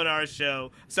 comes on our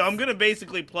show. So I'm going to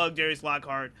basically plug Darius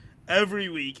Lockhart every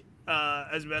week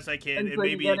as best I can. And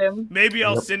maybe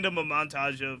I'll send him a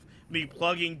montage of me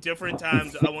plugging different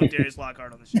times I want Darius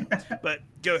Lockhart on the show. But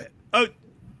go ahead. Oh,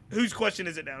 whose question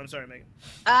is it now? I'm sorry, Megan.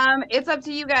 It's up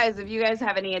to you guys. If you guys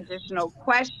have any additional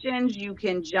questions, you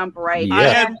can jump right in.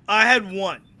 I had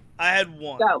one.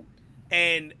 Go.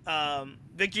 And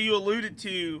Victor, you alluded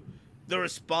to the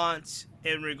response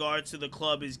in regards to the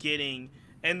club is getting,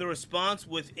 and the response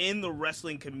within the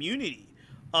wrestling community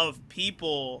of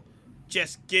people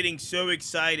just getting so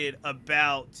excited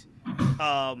about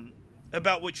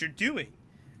what you're doing.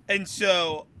 And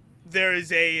so there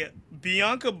is a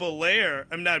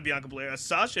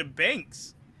Sasha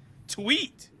Banks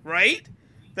tweet, right?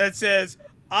 That says,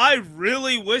 "I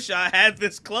really wish I had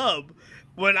this club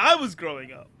when I was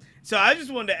growing up." So I just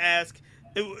wanted to ask,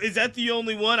 is that the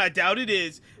only one? I doubt it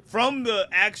is. From the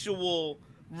actual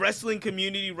wrestling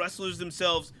community, wrestlers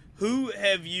themselves, who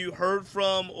have you heard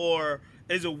from or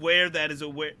is aware that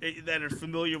are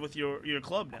familiar with your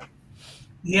club now?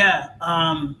 Yeah.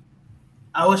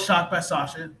 I was shocked by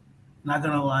Sasha. Not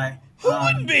gonna lie. Who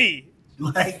wouldn't be?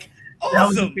 Like that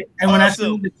was, Awesome. and when I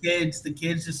Awesome. showed the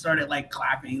kids just started like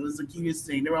clapping. It was the cutest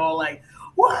thing. They were all like,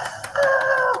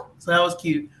 "Wow!" So that was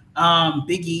cute.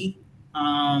 Big E,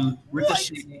 What?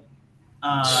 Ricochet,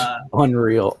 uh,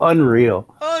 Unreal,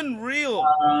 unreal. Unreal.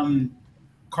 um,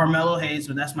 Carmelo Hayes,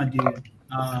 but that's my dude.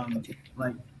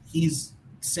 Like he's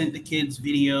sent the kids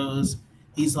videos.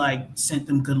 He's like sent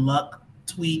them good luck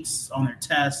tweets on their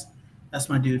tests. That's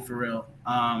my dude for real.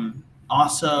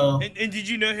 Also, And did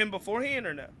you know him beforehand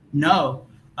or no? no.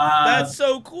 That's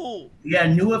so cool. Yeah,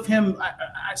 knew of him.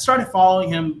 I started following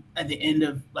him at the end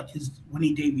of like his when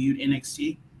he debuted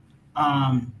NXT.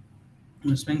 Um,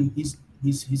 it's been he's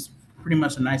pretty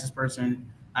much the nicest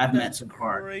person I've met That's so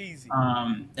far. crazy.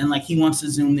 And like he wants to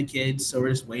Zoom the kids, so we're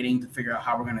just waiting to figure out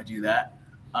how we're gonna do that.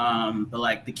 But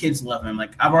like the kids love him.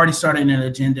 Like I've already started an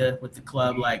agenda with the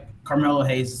club. Like Carmelo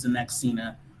Hayes is the next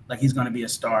Cena. Like he's gonna be a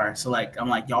star. So like I'm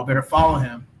like y'all better follow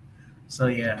him. So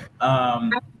yeah.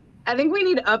 I think we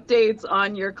need updates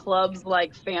on your club's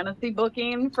like fantasy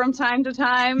booking from time to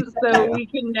time so we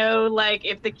can know like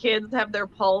if the kids have their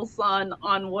pulse on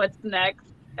what's next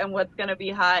and what's going to be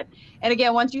hot. And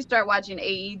again, once you start watching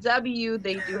AEW,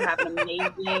 they do have an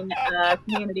amazing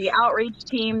community outreach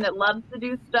team that loves to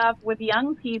do stuff with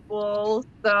young people.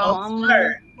 So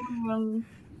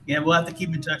Yeah, we'll have to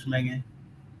keep in touch, Megan.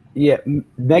 Yeah,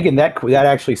 Megan, that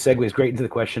actually segues great into the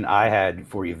question I had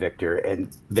for you, Victor. And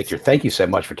Victor, thank you so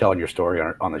much for telling your story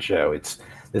on the show. This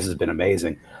has been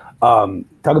amazing. Talk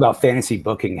about fantasy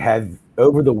booking. Have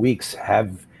over the weeks,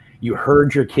 have you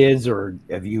heard your kids or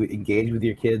have you engaged with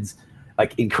your kids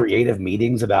like in creative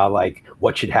meetings about like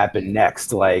what should happen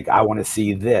next? Like, I want to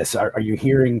see this. Are you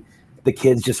hearing the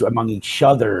kids just among each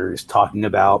other talking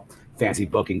about fantasy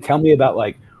booking? Tell me about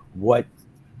like what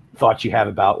thoughts you have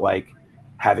about like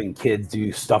having kids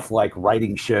do stuff like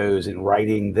writing shows and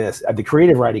writing this. The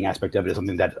creative writing aspect of it is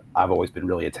something that I've always been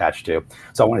really attached to.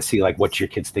 So I want to see like what your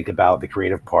kids think about the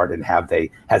creative part and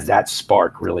has that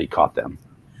spark really caught them?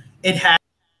 It has,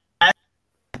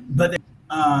 but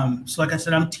so like I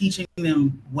said, I'm teaching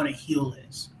them what a heel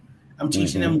is. I'm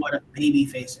teaching them what a baby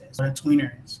face is, what a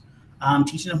tweener is. I'm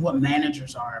teaching them what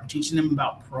managers are. I'm teaching them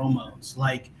about promos.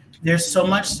 Like there's so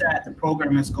much that the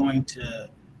program is going to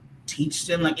teach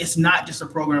them. Like it's not just a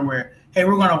program where, hey,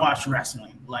 we're going to watch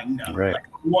wrestling. Like no, Right. Like,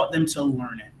 I want them to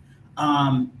learn it.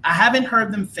 I haven't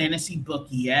heard them fantasy book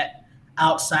yet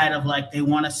outside of like they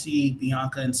want to see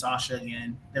Bianca and Sasha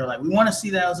again. They're like, we want to see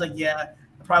that. I was like, yeah,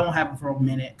 it probably won't happen for a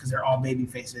minute because they're all baby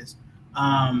faces.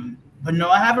 But no,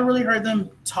 I haven't really heard them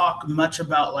talk much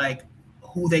about like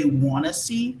who they want to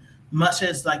see, much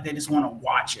as like they just want to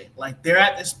watch it. Like they're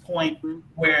at this point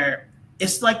where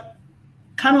it's like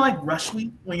kind of like Rush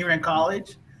Week when you're in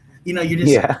college. You know,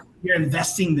 you're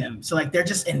investing them. So like they're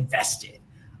just invested.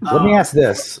 Let me ask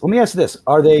this.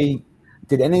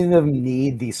 Did any of them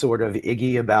need the sort of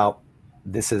Iggy about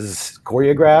this is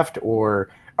choreographed, or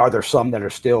are there some that are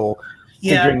still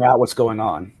figuring out what's going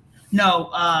on? No,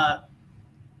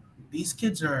 these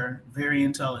kids are very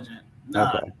intelligent.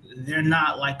 Okay. They're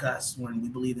not like us when we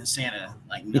believe in Santa.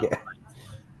 Like no, Yeah.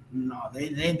 no,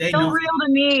 they so know. real to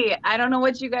me. I don't know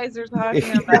what you guys are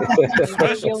talking about.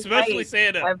 Especially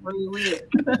Santa. Every week.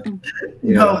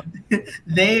 No,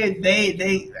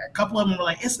 they a couple of them were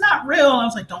like, it's not real. And I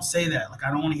was like, don't say that. Like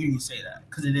I don't want to hear you say that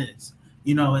because it is.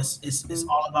 You know, it's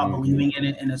all about believing in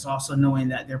it, and it's also knowing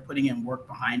that they're putting in work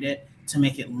behind it to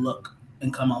make it look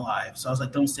and come alive. So I was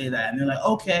like, don't say that. And they're like,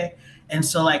 okay. And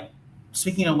so like,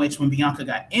 speaking of which, when Bianca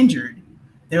got injured,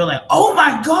 they were like, oh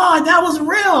my God, that was real.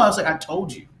 I was like, I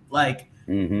told you. Like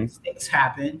mistakes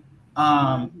happen.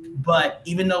 But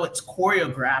even though it's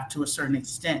choreographed to a certain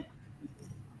extent,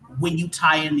 when you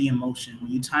tie in the emotion,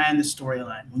 when you tie in the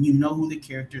storyline, when you know who the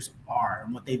characters are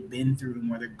and what they've been through and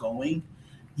where they're going,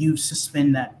 you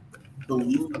suspend that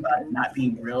belief about it not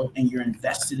being real and you're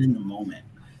invested in the moment.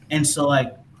 And so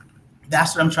like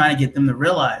that's what I'm trying to get them to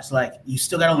realize. Like you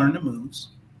still got to learn the moves.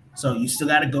 So you still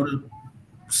got to go to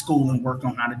school and work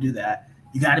on how to do that.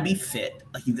 You got to be fit.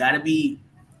 Like you got to be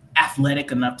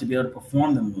athletic enough to be able to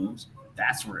perform the moves.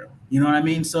 That's real. You know what I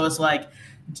mean? So it's like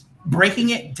breaking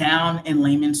it down in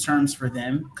layman's terms for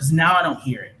them, because now I don't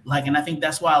hear it. Like, and I think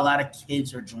that's why a lot of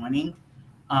kids are joining,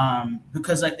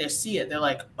 because like they see it, they're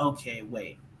like, okay,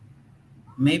 wait,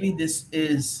 maybe this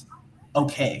is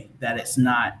okay that it's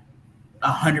not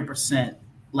 100%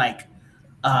 like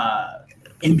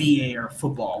NBA or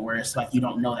football where it's like you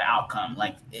don't know the outcome.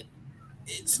 Like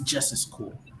it's just as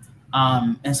cool.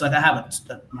 And so like I have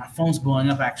my phone's blowing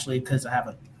up actually because I have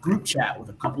a group chat with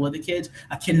a couple of the kids.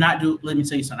 I cannot do. Let me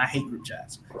tell you something. I hate group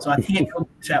chats, so I can't go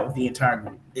group chat with the entire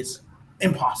group. It's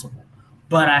impossible.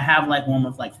 But I have like one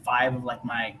with like 5 of like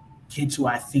my kids who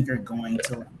I think are going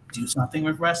to like, do something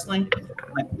with wrestling.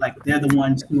 Like they're the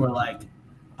ones who are like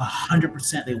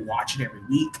 100%. They watch it every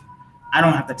week. I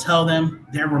don't have to tell them.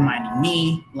 They're reminding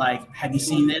me, like, have you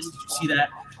seen this? Did you see that?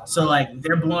 So like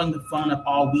they're blowing the phone up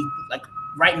all week. Like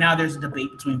right now, there's a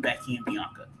debate between Becky and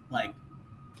Bianca. Like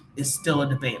it's still a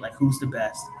debate, like who's the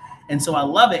best. And so I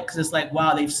love it because it's like,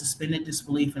 wow, they've suspended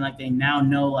disbelief and like they now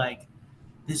know like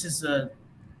this is a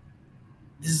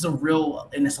real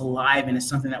and it's alive and it's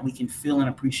something that we can feel and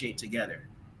appreciate together.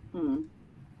 Hmm.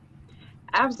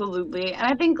 Absolutely. And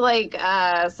I think like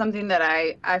something that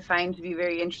I find to be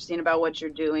very interesting about what you're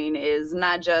doing is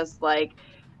not just like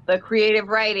the creative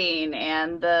writing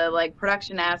and the like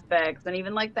production aspects and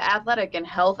even like the athletic and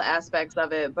health aspects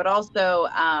of it, but also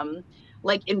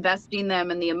like investing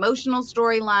them in the emotional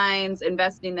storylines,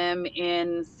 investing them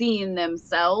in seeing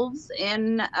themselves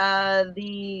in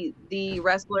the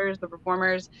wrestlers, the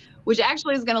performers, which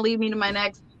actually is going to lead me to my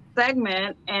next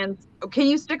segment. And can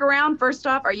you stick around? First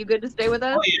off, are you good to stay with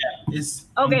us? Oh yeah, it's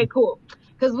Okay, cool.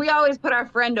 Because we always put our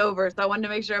friend over, so I wanted to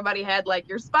make sure everybody had like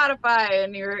your Spotify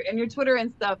and your Twitter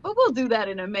and stuff. But we'll do that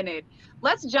in a minute.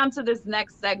 Let's jump to this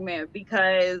next segment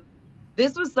because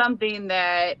this was something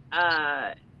that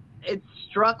it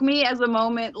struck me as a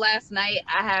moment last night.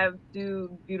 I have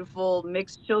 2 beautiful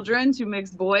mixed children, 2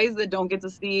 mixed boys that don't get to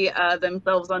see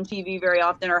themselves on TV very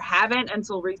often or haven't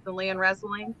until recently in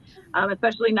wrestling,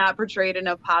 especially not portrayed in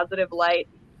a positive light.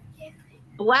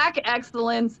 Black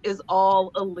excellence is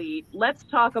all elite. Let's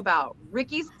talk about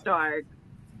Ricky Stark,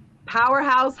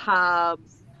 Powerhouse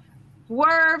Hobbs,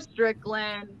 Swerve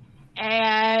Strickland,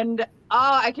 and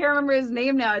I can't remember his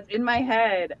name now. It's in my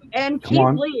head. And Come Keith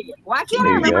on. Lee. Why can't There I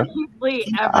you remember go. Keith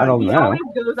Lee ever? I don't He know. always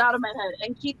goes out of my head.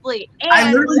 And Keith Lee. I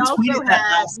And literally we also tweeted that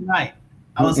had last night.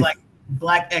 I was like,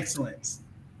 Black excellence.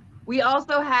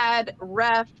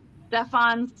 Ref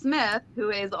Stefan Smith,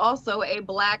 who is also a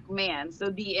Black man. So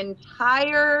the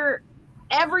entire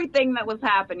everything that was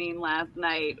happening last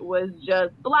night was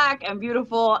just Black and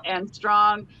beautiful and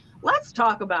strong. Let's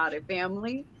talk about it,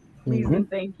 family. Please and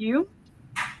thank you.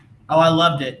 Oh, I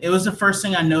loved it. It was the first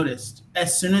thing I noticed.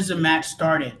 As soon as the match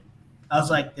started, I was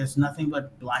like, there's nothing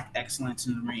but Black excellence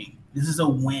in the ring. This is a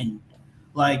win.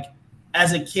 Like,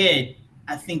 as a kid,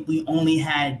 I think we only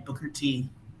had Booker T,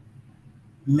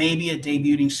 maybe a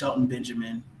debuting Shelton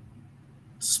Benjamin,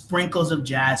 sprinkles of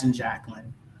Jazz and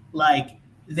Jacqueline. Like,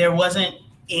 there wasn't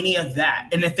any of that.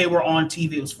 And if they were on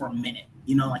TV, it was for a minute.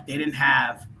 You know, like they didn't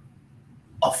have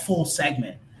a full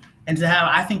segment. And to have,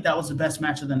 I think that was the best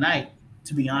match of the night,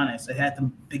 to be honest. It had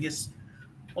the biggest,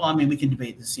 well, I mean, we can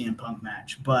debate the CM Punk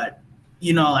match, but,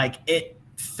 you know, like it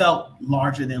felt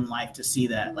larger than life to see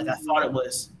that. Like, I thought it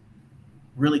was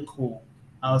really cool.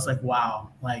 I was like, wow,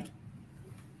 like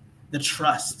the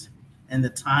trust and the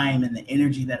time and the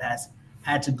energy that has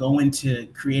had to go into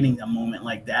creating a moment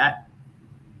like that.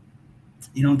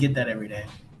 You don't get that every day.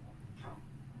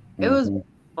 It was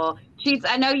beautiful. Cheats,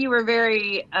 I know you were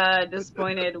very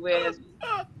disappointed with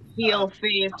heel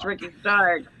face Ricky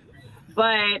Stark,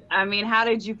 but I mean, how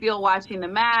did you feel watching the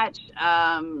match?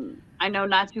 I know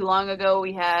not too long ago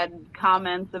we had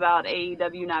comments about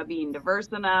AEW not being diverse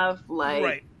enough.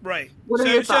 Like, right. What are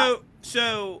your thoughts?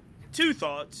 So two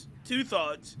thoughts.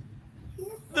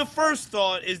 The first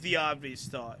thought is the obvious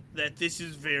thought that this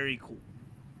is very cool,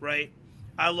 right?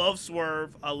 I love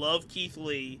Swerve. I love Keith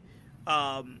Lee.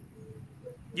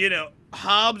 You know,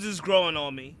 Hobbs is growing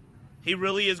on me. He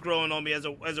really is growing on me as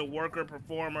a worker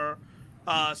performer.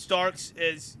 Starks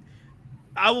is,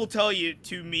 I will tell you,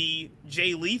 to me,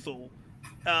 Jay Lethal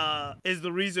is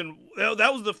the reason.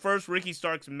 That was the first Ricky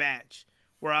Starks match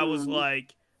where I was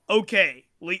like, okay,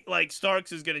 like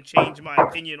Starks is going to change my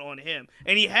opinion on him,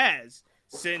 and he has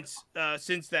since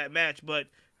that match. But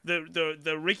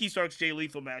the Ricky Starks Jay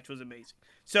Lethal match was amazing.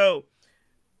 So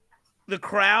the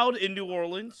crowd in New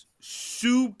Orleans,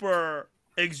 super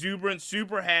exuberant,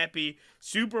 super happy,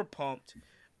 super pumped.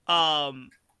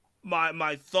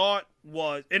 My thought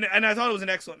was, and I thought it was an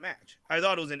excellent match.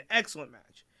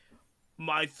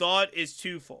 My thought is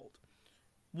twofold.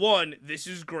 One, this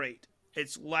is great.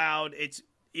 It's loud. It's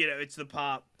the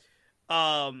pop.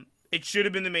 It should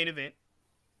have been the main event,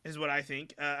 is what I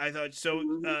think. I thought so.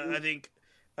 I think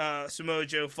Samoa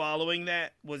Joe following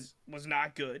that was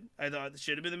not good. I thought it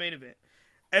should have been the main event.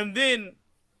 And then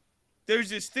there's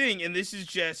this thing, and this is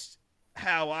just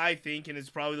how I think, and it's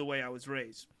probably the way I was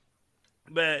raised.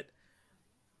 But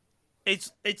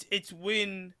it's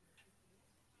when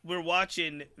we're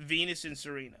watching Venus and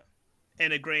Serena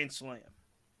in a Grand Slam,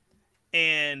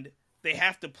 and they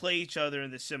have to play each other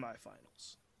in the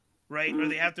semifinals, right? Or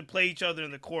they have to play each other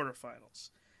in the quarterfinals.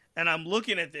 And I'm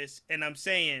looking at this and I'm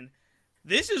saying,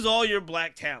 this is all your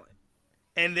black talent,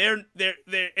 and they're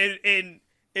and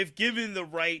if given the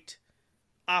right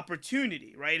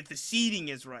opportunity, right? If the seeding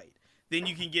is right, then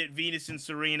you can get Venus and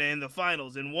Serena in the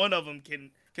finals, and one of them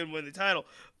can win the title.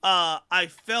 I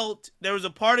felt there was a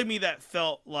part of me that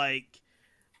felt like,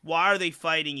 why are they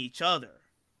fighting each other?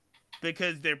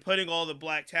 Because they're putting all the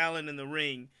black talent in the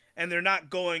ring, and they're not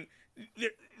going.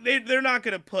 They're not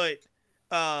going to put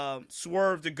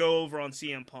Swerve to go over on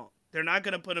CM Punk. They're not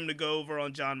going to put him to go over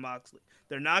on Jon Moxley.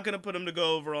 They're not going to put him to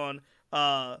go over on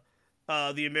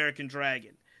the American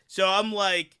Dragon. So I'm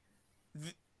like,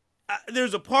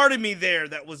 there's a part of me there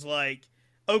that was like,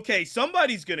 okay,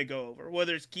 somebody's going to go over,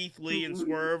 whether it's Keith Lee and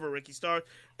Swerve or Ricky Starks.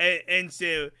 And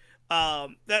so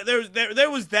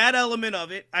there was that element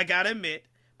of it, I got to admit.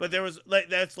 But there was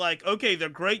that's like, okay, they're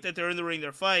great that they're in the ring,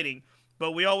 they're fighting.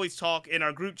 But we always talk in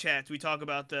our group chats, we talk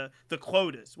about the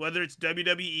quotas, whether it's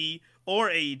WWE or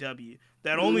AEW,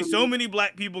 that only so many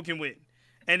black people can win.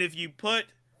 And if you put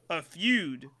a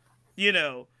feud,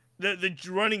 the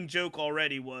running joke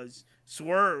already was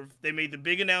Swerve. They made the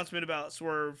big announcement about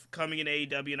Swerve coming in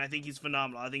AEW, and I think he's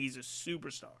phenomenal. I think he's a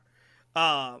superstar.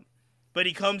 But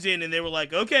he comes in, and they were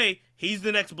like, okay, he's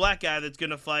the next black guy that's going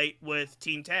to fight with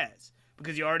Team Taz.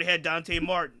 Because you already had Dante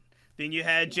Martin. Then you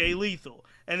had Jay Lethal.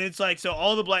 And it's like, so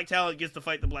all the black talent gets to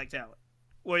fight the black talent.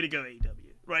 Way to go,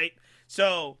 AEW, right?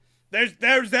 So there's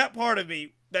that part of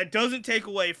me that doesn't take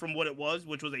away from what it was,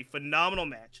 which was a phenomenal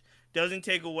match. Doesn't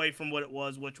take away from what it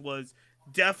was, which was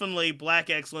definitely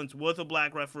black excellence with a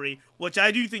black referee, which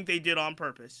I do think they did on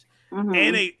purpose.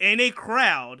 And a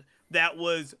crowd that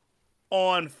was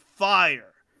on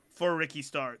fire for Ricky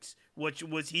Starks, which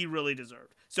was he really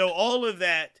deserved. So all of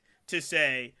that to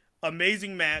say,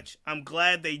 amazing match. I'm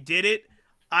glad they did it.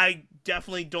 I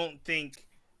definitely don't think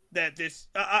that this.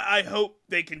 I hope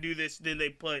they can do this. Then they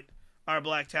put our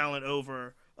black talent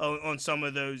over on some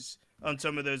of those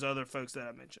other folks that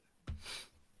I mentioned.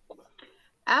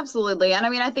 Absolutely, and I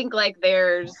mean, I think like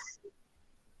there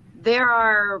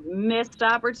are missed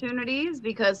opportunities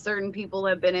because certain people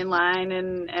have been in line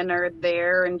and are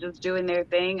there and just doing their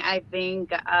thing. I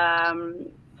think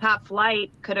Top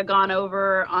Flight could have gone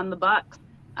over on the Bucks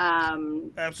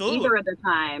Absolutely. either of the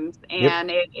times,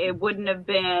 and it wouldn't have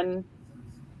been,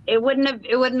 it wouldn't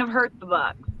have hurt the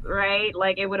Bucks, right?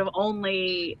 Like it wouldn't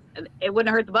have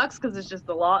hurt the Bucks because it's just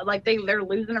the law. Like they're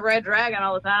losing a Red Dragon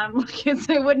all the time. Like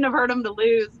it wouldn't have hurt them to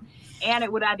lose, and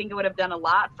I think it would have done a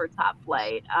lot for Top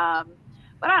Flight.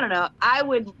 But I don't know.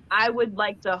 I would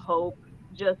like to hope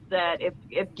just that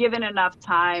if given enough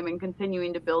time and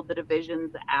continuing to build the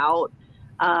divisions out,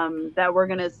 that we're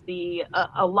going to see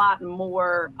a lot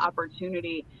more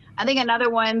opportunity. I think another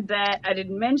one that I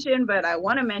didn't mention, but I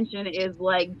want to mention is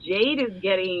like Jade is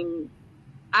getting,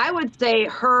 I would say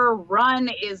her run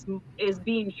is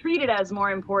being treated as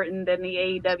more important than the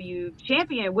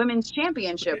AEW women's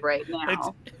championship right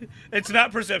now. It's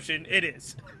not perception. It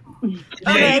is.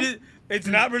 Okay. It's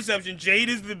not perception. Jade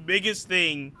is the biggest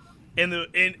thing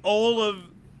in all of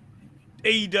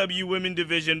AEW women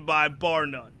division by bar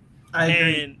none. I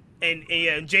agree.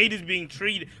 And Jade is being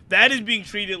treated. That is being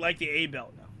treated like the A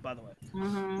belt now. By the way.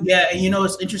 Yeah, and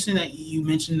it's interesting that you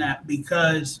mentioned that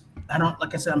because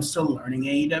like I said, I'm still learning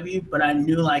AEW, but I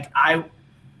knew like I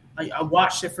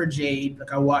watched it for Jade.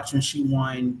 Like I watched when she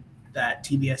won that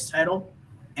TBS title,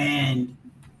 and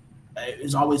it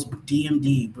was always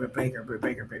DMD, Britt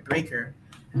Baker.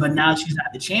 But now she's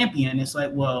not the champion. It's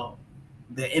like, well,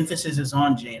 the emphasis is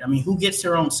on Jade. I mean, who gets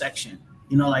their own section?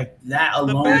 Like that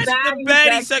alone. The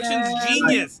baddie section's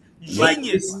genius.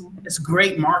 Genius. Like, it's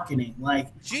great marketing. Like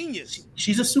genius.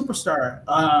 She's a superstar.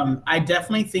 I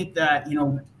definitely think that,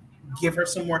 give her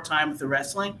some more time with the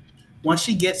wrestling. Once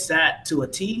she gets that to a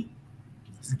T,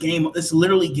 it's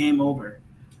literally game over.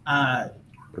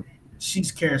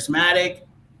 She's charismatic.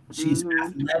 She's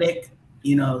athletic.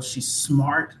 She's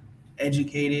smart,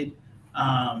 educated.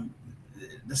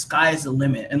 The sky is the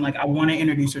limit. And like, I want to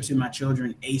introduce her to my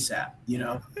children ASAP,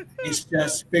 it's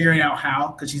just figuring out how,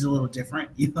 because she's a little different,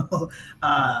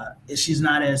 she's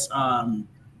not as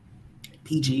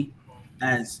PG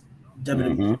as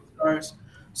WWE stars.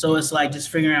 So it's like just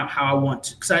figuring out how I want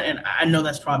to, because I know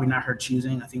that's probably not her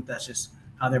choosing. I think that's just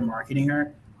how they're marketing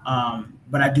her.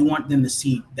 But I do want them to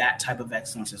see that type of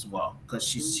excellence as well, because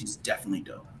she's definitely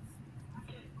dope.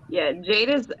 Yeah, Jade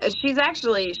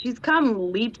she's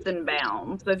come leaps and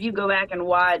bounds. So if you go back and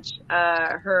watch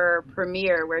her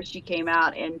premiere where she came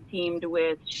out and teamed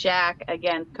with Shaq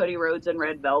against Cody Rhodes and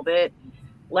Red Velvet,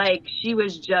 like she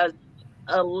was just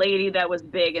a lady that was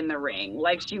big in the ring.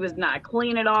 Like she was not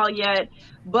clean at all yet,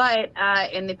 but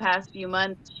in the past few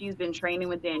months she's been training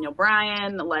with Daniel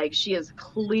Bryan. Like she has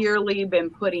clearly been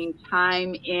putting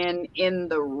time in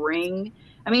the ring.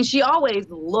 I mean, she always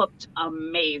looked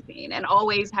amazing and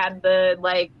always had the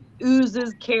like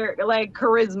oozes like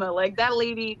charisma. Like that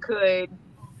lady could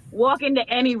walk into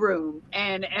any room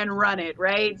and run it,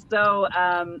 right? So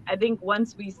I think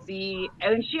once we see,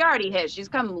 and she already has, she's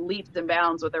come leaps and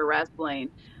bounds with her wrestling.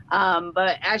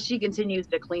 But as she continues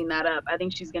to clean that up, I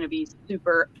think she's going to be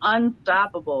super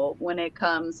unstoppable when it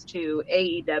comes to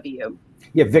AEW.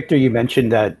 Yeah, Victor, you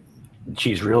mentioned that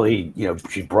she's really,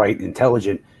 she's bright and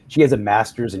intelligent. She has a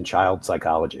master's in child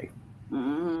psychology.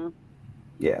 Mm-hmm.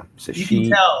 Yeah, so you can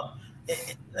tell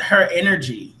her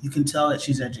energy. You can tell that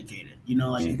she's educated. You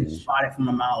can spot it from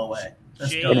a mile away.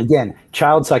 And again,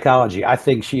 child psychology. I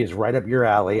think she is right up your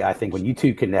alley. I think when you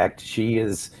two connect, she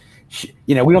is.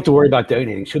 We don't have to worry about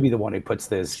donating. She'll be the one who puts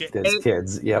those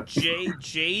kids. Yep.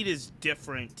 Jade is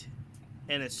different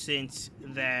in a sense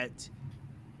that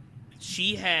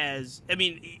she has. I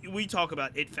mean, we talk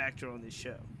about it factor on this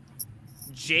show.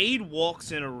 Jade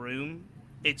walks in a room,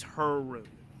 it's her room,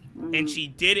 and she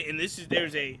did it. And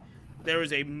there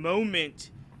was a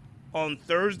moment on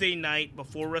Thursday night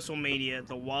before WrestleMania,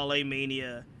 the Wale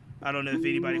Mania. I don't know if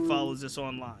anybody follows this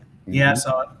online. Yeah, I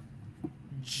saw it.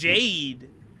 Jade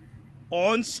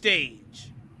on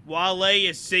stage, Wale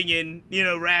is singing,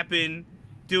 rapping,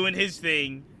 doing his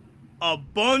thing. A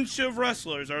bunch of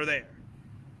wrestlers are there.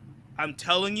 I'm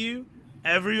telling you,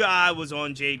 every eye was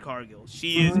on Jade Cargill.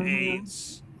 She is a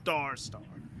star.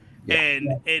 Yeah.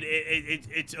 And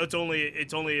it's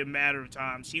only a matter of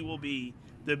time. She will be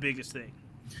the biggest thing.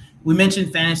 We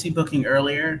mentioned fantasy booking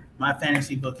earlier. My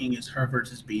fantasy booking is her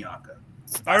versus Bianca.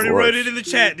 I already wrote it in the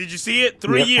chat. Did you see it?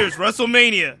 3 years,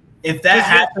 WrestleMania. If that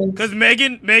happens, because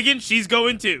Megan, she's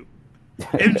going too.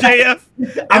 MJF,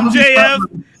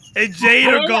 and Jade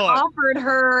are gone. They offered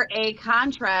her a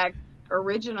contract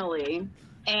originally,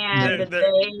 and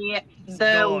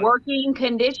the working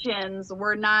conditions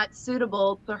were not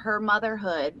suitable to her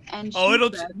motherhood. And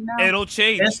it'll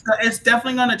change. It's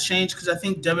definitely going to change because I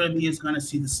think WWE is going to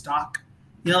see the stock.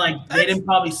 They didn't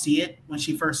probably see it when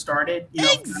she first started.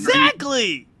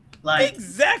 Exactly.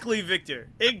 Exactly, Victor.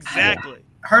 Exactly.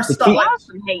 Her stock.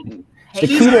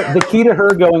 The key to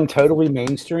her going totally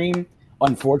mainstream,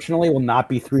 unfortunately, will not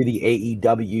be through the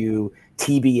AEW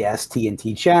TBS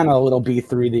TNT channel. It'll be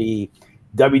through the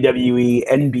WWE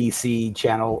NBC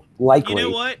channel, likely. You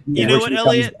know what? You know what,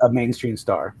 Elliot? A mainstream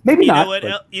star. Maybe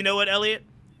not. You know what, Elliot?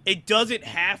 It doesn't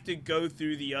have to go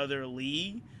through the other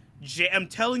league. I'm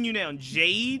telling you now,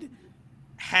 Jade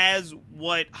has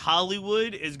what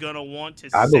Hollywood is going to want to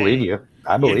say. I believe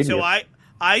you. So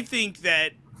I think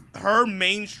that her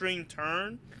mainstream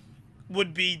turn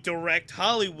would be direct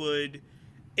Hollywood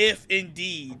if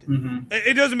indeed.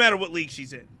 It doesn't matter what league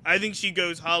she's in. I think she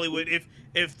goes Hollywood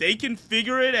if they can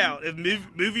figure it out, if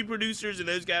movie producers and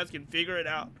those guys can figure it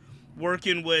out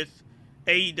working with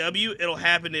AEW, it'll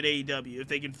happen at AEW. If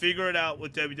they can figure it out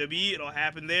with WWE, it'll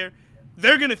happen there.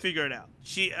 They're going to figure it out.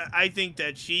 I think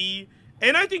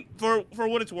for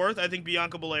what it's worth, I think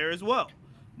Bianca Belair as well.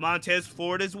 Montez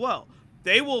Ford as well.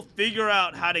 They will figure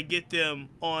out how to get them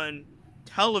on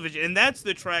television. And that's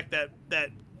the track that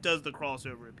does the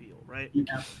crossover appeal, right?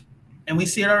 Yeah. And we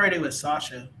see it already with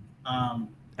Sasha.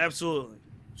 Absolutely.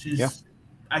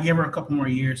 I give her a couple more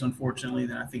years, unfortunately,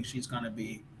 then I think she's going to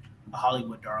be a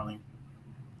Hollywood darling.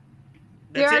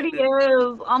 She already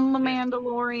is on The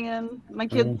Mandalorian. My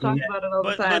kids talk about it all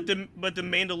the time. But the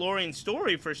Mandalorian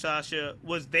story for Sasha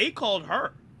was they called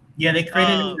her. Yeah, they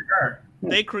created it for her.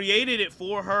 They created it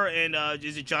for her, and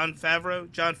is it Jon Favreau?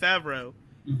 Jon Favreau,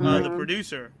 the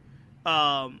producer,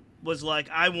 was like,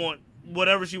 I want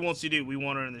whatever she wants to do. We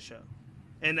want her in the show,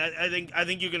 and I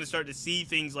think you're going to start to see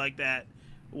things like that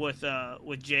with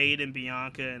Jade and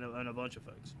Bianca and a bunch of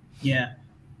folks. Yeah.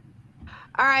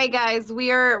 All right, guys,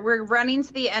 we're running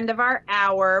to the end of our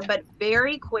hour, but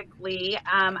very quickly,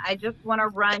 I just want to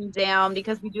run down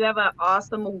because we do have an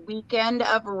awesome weekend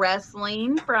of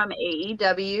wrestling from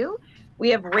AEW. We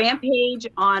have Rampage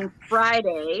on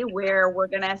Friday, where we're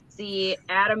gonna see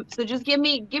Adam. So just give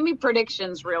me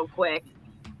predictions real quick.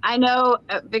 I know,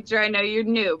 Victor, I know you're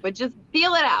new, but just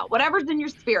feel it out. Whatever's in your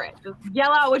spirit, just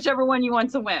yell out whichever one you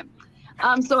want to win.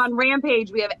 So on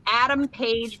Rampage, we have Adam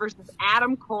Page versus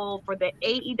Adam Cole for the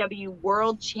AEW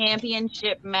World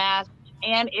Championship match.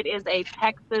 and it is a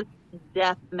Texas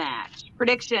death match.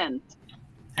 Predictions?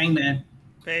 Hangman.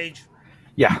 Paige.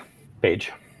 Yeah,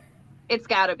 Paige. It's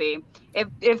got to be.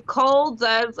 If Cole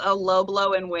does a low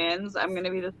blow and wins, I'm going to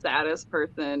be the saddest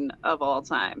person of all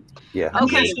time. Yeah.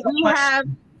 Okay, we have.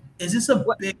 Is this a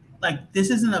big, like, this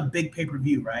isn't a big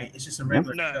pay-per-view, right? It's just a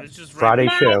regular No, show. it's just Friday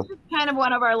Yeah, show. it's just kind of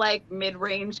one of our like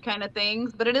mid-range kind of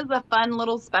things, but it is a fun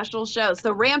little special show.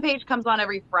 So Rampage comes on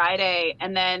every Friday,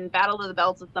 and then Battle of the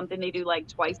Belts is something they do like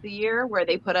twice a year where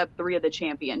they put up 3 of the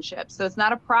championships. So it's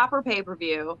not a proper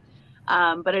pay-per-view,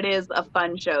 but it is a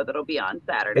fun show that'll be on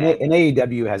Saturday. And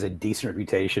AEW has a decent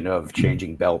reputation of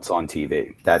changing belts on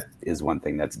TV. That is one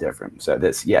thing that's different. So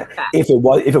this, yeah, if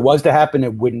it was to happen,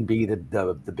 it wouldn't be the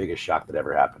biggest shock that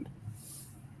ever happened.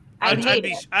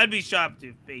 I'd be shocked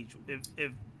if Paige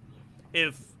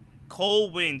if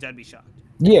Cole wins. I'd be shocked.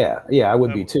 Yeah, I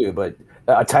would be too. But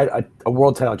a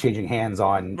world title changing hands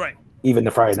on even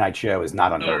the Friday night show is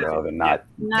not unheard of, and not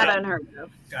unheard of.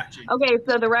 Gotcha. Okay,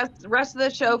 so the rest of the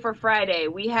show for Friday,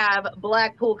 we have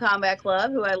Blackpool Combat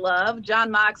Club, who I love, John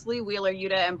Moxley, Wheeler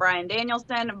Yuta, and Bryan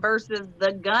Danielson versus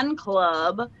the Gun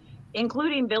Club,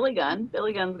 including Billy Gunn.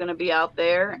 Billy Gunn's going to be out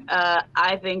there.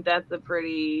 I think that's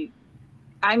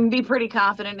I can be pretty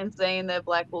confident in saying that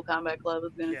Blackpool Combat Club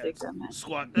is going to take that match.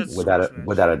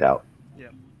 Without a doubt. Yeah.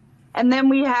 And then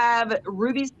we have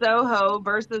Ruby Soho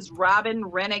versus Robin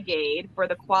Renegade for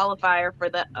the qualifier for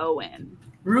the Owen.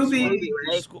 Ruby.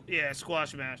 Right?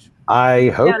 Squash match. I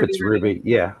hope it's Ruby.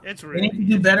 Yeah. It's Ruby. They need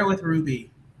to do better with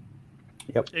Ruby.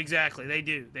 Yep. Exactly. They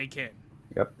do. They can.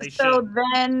 Yep. They so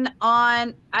then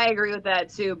I agree with that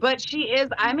too. But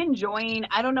I'm enjoying,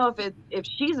 I don't know if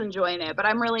she's enjoying it, but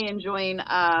I'm really enjoying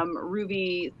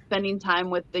Ruby spending time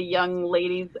with the young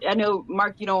ladies. I know,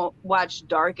 Mark, you don't watch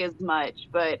Dark as much,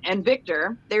 and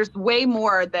Victor, there's way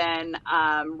more than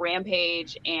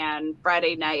Rampage and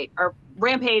Friday night, or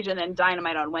Rampage and then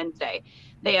Dynamite on Wednesday.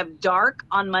 They have Dark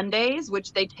on Mondays,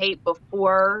 which they tape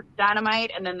before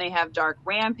Dynamite, and then they have Dark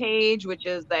Rampage, which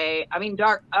is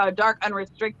Dark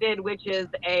Unrestricted, which is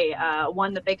a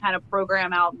one that they kind of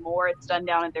program out more. It's done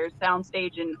down at their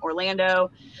soundstage in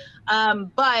Orlando.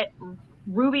 But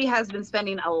Ruby has been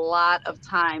spending a lot of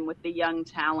time with the young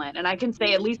talent, and I can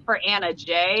say, at least for Anna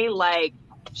Jay, like,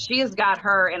 she has got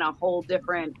her in a whole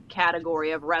different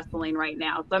category of wrestling right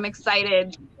now. So I'm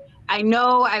excited. I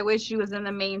know I wish she was in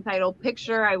the main title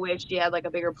picture. I wish she had like a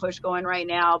bigger push going right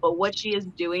now. But what she is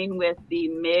doing with the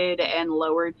mid and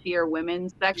lower tier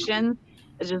women's section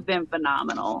has just been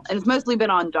phenomenal. And it's mostly been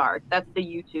on Dark. That's the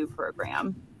YouTube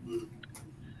program.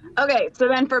 Okay, so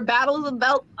then for Battle of the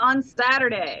Belts on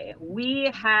Saturday,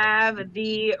 we have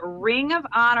the Ring of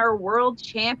Honor World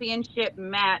Championship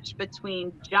match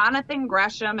between Jonathan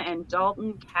Gresham and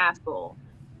Dalton Castle.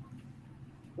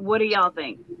 What do y'all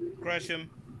think? Gresham.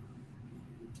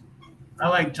 I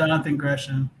like Jonathan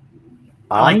Gresham.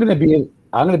 I'm gonna be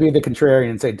the contrarian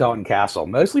and say Dalton Castle,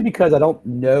 mostly because I don't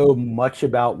know much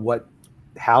about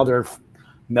how they're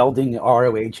melding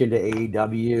ROH into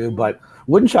AEW, but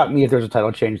wouldn't shock me if there's a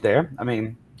title change there. I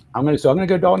mean, I'm gonna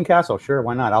go Dalton Castle. Sure,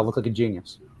 why not? I'll look like a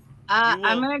genius.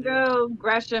 I'm going to go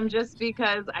Gresham just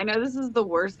because I know this is the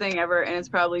worst thing ever and it's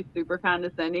probably super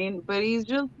condescending, but he's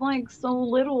just like so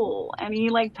little and he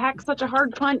like packs such a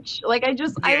hard punch. Like I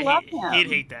love him. He'd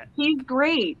hate that. He's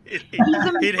great.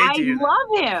 I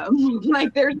love him.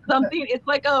 Like there's something,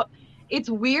 it's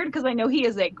weird because I know he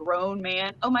is a grown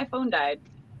man. Oh, my phone died.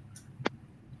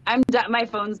 My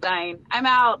phone's dying. I'm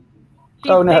out.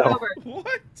 Oh no. Over.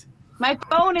 What? My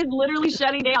phone is literally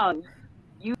shutting down.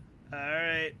 All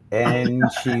right. And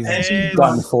she's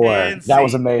done for. That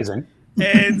was amazing.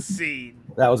 And scene.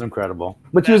 That was incredible.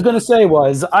 What she was going to say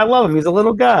was, I love him. He's a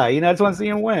little guy. I just want to see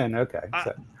him win. Okay.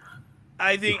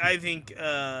 I think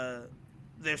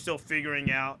they're still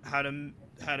figuring out how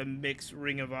to mix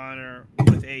Ring of Honor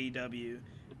with AEW.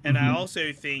 And I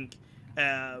also think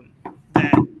that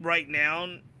right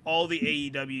now, all the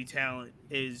AEW talent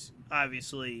is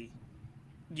obviously,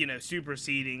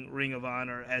 superseding Ring of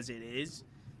Honor as it is.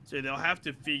 So they'll have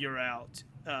to figure out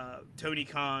Tony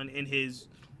Khan in his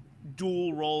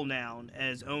dual role now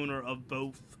as owner of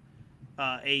both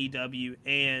AEW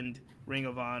and Ring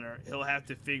of Honor. He'll have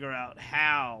to figure out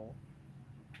how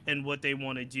and what they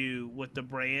want to do with the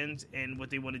brands and what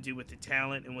they want to do with the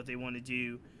talent and what they want to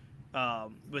do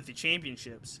with the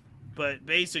championships. But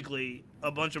basically,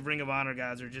 a bunch of Ring of Honor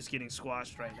guys are just getting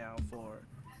squashed right now for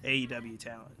AEW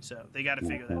talent. So they got to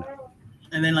figure that out.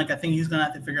 And then, I think he's going to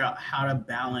have to figure out how to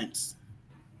balance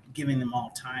giving them all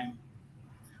time.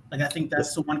 I think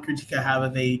that's the one critique I have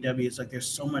of AEW. It's there's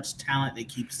so much talent they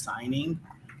keep signing.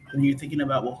 When you're thinking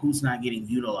about, who's not getting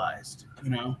utilized,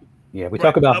 Yeah, we Right.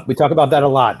 talk about that a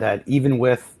lot. That even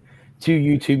with 2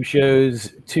 YouTube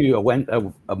shows, a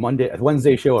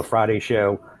Wednesday show, a Friday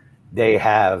show, they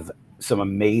have some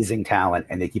amazing talent,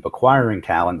 and they keep acquiring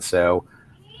talent. So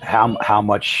how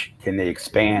much can they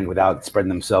expand without spreading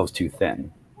themselves too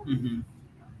thin? Mm-hmm.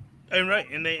 And right,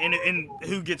 and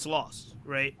who gets lost,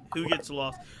 right? Who gets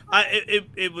lost?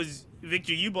 It was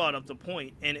Victor. You brought up the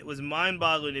point, and it was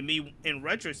mind-boggling to me in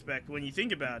retrospect when you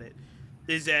think about it.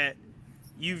 Is that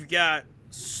you've got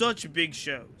such big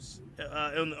shows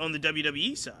on the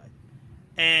WWE side,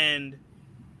 and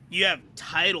you have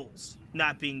titles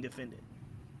not being defended.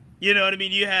 You know what I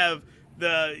mean? You have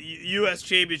the U.S.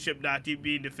 Championship not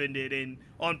being defended and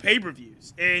on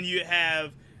pay-per-views, and you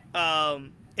have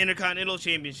Intercontinental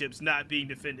Championships not being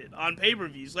defended on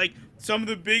pay-per-views, like some of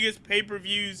the biggest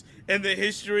pay-per-views in the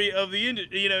history of the in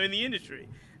the industry.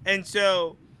 And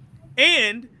so,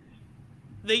 and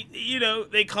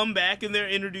they come back and they're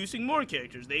introducing more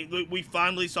characters. We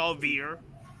finally saw Veer.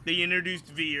 They introduced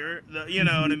Veer. You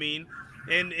know what I mean?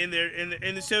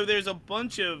 And so there's a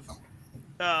bunch of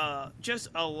just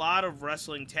a lot of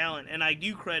wrestling talent, and I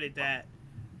do credit that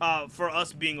for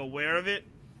us being aware of it.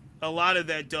 A lot of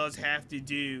that does have to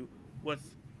do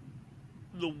with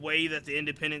the way that the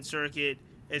independent circuit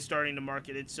is starting to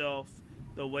market itself,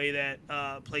 the way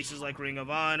that places like Ring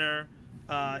of Honor,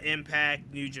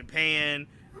 Impact, New Japan,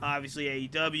 obviously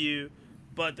AEW,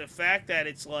 but the fact that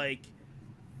it's like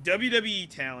WWE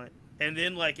talent and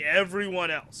then like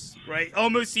everyone else, right,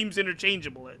 almost seems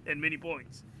interchangeable at many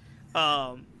points.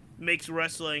 Makes the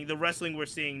wrestling we're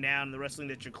seeing now and the wrestling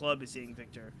that your club is seeing,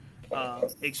 Victor,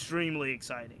 extremely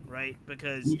exciting, right?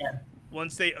 Because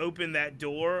once they open that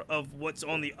door of what's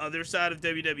on the other side of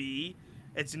WWE,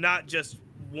 it's not just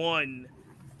one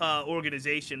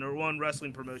organization or one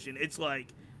wrestling promotion. It's like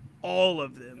all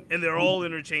of them, and they're all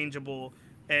interchangeable,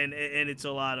 and it's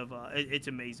a lot of it's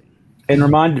amazing. And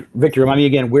remind me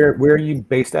again, where are you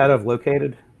based out of,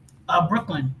 located?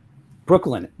 Brooklyn.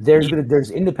 Brooklyn.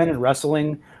 There's independent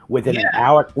wrestling within an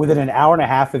hour and a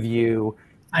half of you.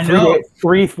 I know.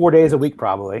 3-4 days a week,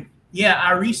 probably. Yeah,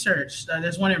 I researched.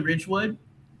 There's one in Ridgewood.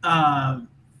 God,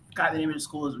 the name of the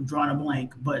school is drawing a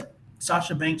blank, but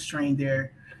Sasha Banks trained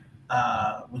there.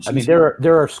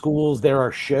 There are schools, there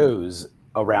are shows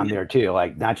around there too.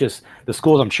 Like not just the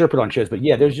schools, I'm sure, put on shows, but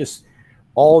yeah, there's just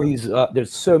all these.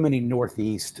 There's so many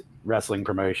Northeast wrestling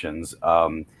promotions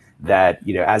that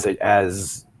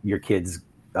as your kids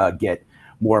get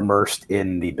more immersed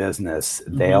in the business,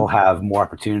 they'll have more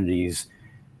opportunities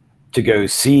to go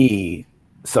see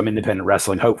some independent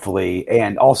wrestling, hopefully,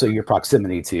 and also your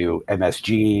proximity to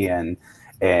MSG and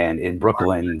in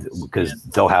Brooklyn, because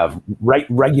they'll have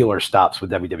regular stops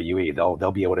with WWE.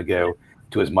 They'll be able to go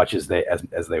to as much as they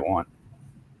want.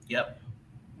 Yep.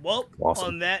 Well, awesome.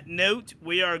 On that note,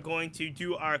 we are going to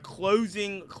do our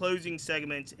closing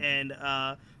segment, and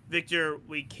Victor,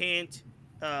 we can't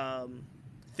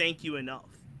thank you enough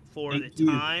for the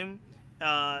time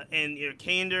and your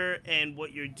candor and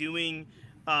what you're doing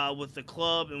with the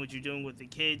club and what you're doing with the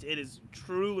kids. It is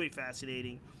truly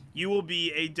fascinating. You will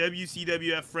be a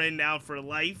WCWF friend now for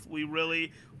life. We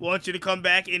really want you to come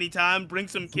back anytime. Bring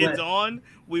some kids on.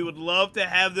 We would love to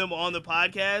have them on the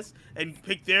podcast and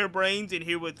pick their brains and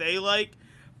hear what they like.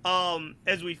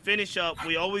 As we finish up,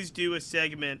 we always do a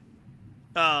segment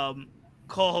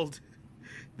called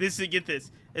get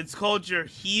this. It's called your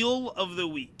heel of the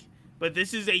week. But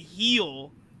this is a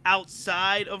heel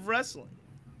outside of wrestling.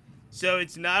 So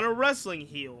it's not a wrestling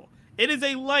heel. It is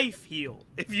a life heel,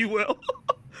 if you will.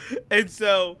 And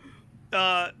so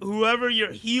whoever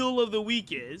your heel of the week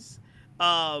is,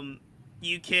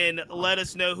 you can let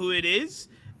us know who it is,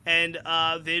 and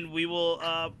then we will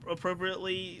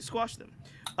appropriately squash them.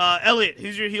 Elliot,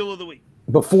 who's your heel of the week?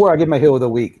 Before I give my heel of the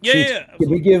week, can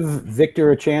we give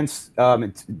Victor a chance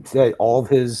to say all of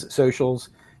his socials?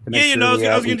 I was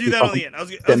going to do that on the end.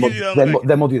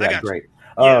 Then we'll do that. Great.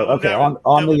 Okay.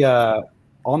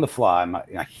 On the fly,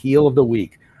 my heel of the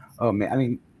week. Oh man, I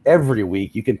mean, every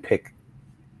week you can pick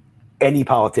any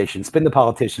politician, spin the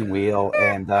politician wheel,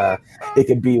 and it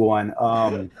could be one.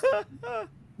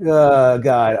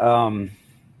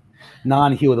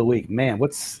 Non-heel of the week, man.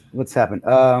 What's happened?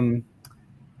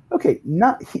 Okay,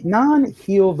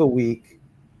 non-heel of the week.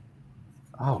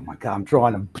 Oh my God, I'm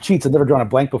drawing a cheats. I've never drawn a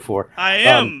blank before. I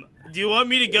am. Do you want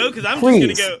me to go? Because I'm just going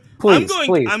to go.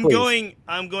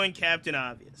 I'm going Captain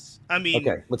Obvious. I mean,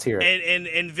 okay, let's hear it.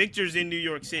 And Victor's in New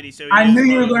York City, so I knew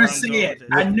you were going to say it.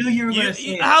 I knew you were going to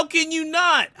say it. How can you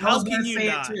not? How can you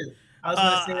not? I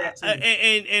was going to say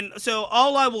that too. And so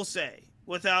all I will say,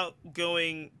 without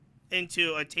going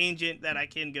into a tangent that I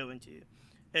can go into,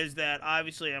 is that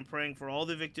obviously I'm praying for all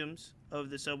the victims of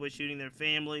the subway shooting, their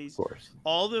families, Of course.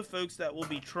 all the folks that will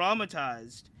be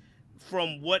traumatized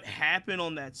from what happened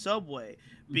on that subway,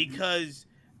 because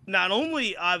not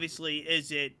only obviously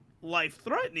is it life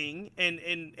threatening and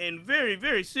very,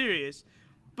 very serious,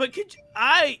 but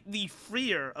the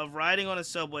fear of riding on a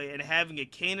subway and having a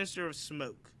canister of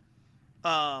smoke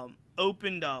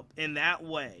opened up in that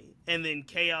way and then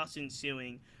chaos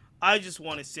ensuing. I just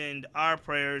want to send our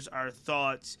prayers, our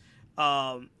thoughts,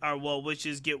 our well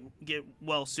wishes, get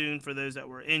well soon for those that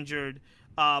were injured.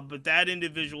 But that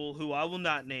individual, who I will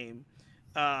not name,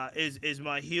 is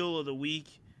my heel of the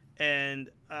week. And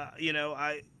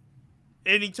I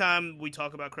anytime we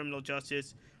talk about criminal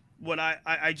justice, when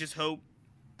I just hope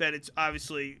that it's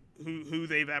obviously who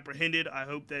they've apprehended. I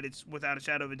hope that it's without a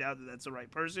shadow of a doubt that that's the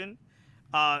right person.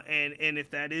 And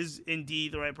if that is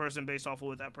indeed the right person based off of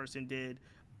what that person did,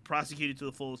 prosecuted to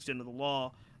the full extent of the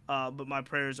law. But my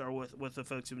prayers are with the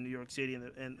folks of New York City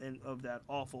and of that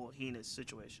awful, heinous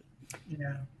situation.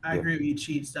 Yeah, I agree with you,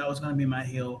 Cheats. That was going to be my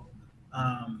heel.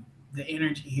 The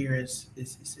energy here is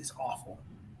awful.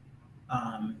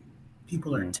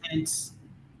 People are tense,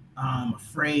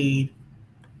 afraid.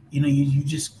 You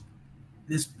just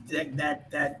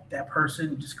that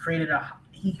person just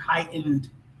he heightened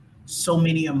so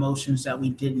many emotions that we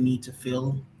didn't need to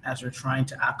feel as we're trying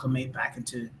to acclimate back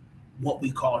into what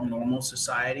we call normal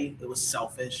society. It was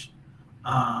selfish.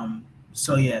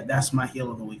 So yeah, that's my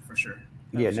heel of the week for sure.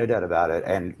 Yeah, no doubt about it.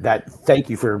 And thank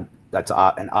you for that's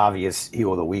an obvious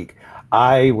heel of the week.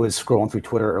 I was scrolling through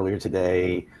Twitter earlier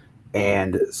today,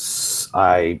 and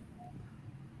I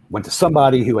went to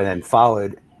somebody who I then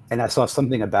followed, and I saw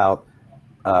something about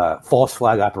false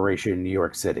flag operation in New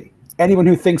York City. Anyone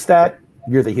who thinks that,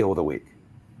 you're the heel of the week.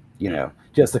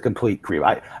 Just a complete creep.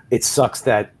 It sucks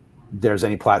that there's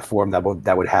any platform that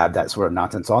would have that sort of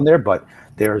nonsense on there, but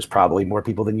there's probably more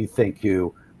people than you think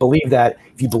who believe that.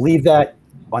 If you believe that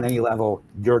on any level,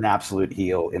 you're an absolute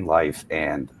heel in life.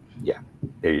 And yeah,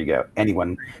 there you go.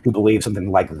 Anyone who believes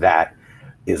something like that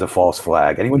is a false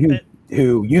flag. Anyone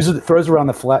who throws around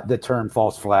the term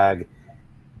false flag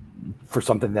for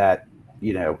something that,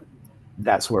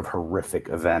 that sort of horrific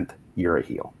event, you're a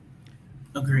heel.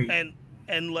 Agreed.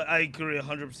 And I agree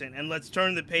 100%. And let's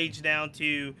turn the page down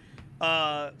to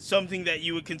something that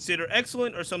you would consider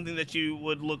excellent or something that you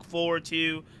would look forward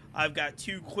to. I've got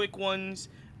two quick ones.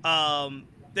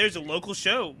 There's a local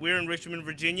show. We're in Richmond,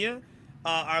 Virginia.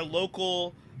 Our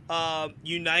local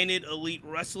United Elite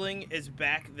Wrestling is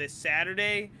back this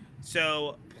Saturday.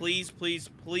 So please, please,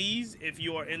 please, if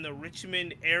you are in the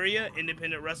Richmond area,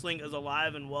 independent wrestling is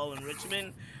alive and well in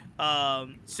Richmond.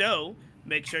 So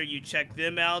make sure you check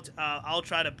them out. I'll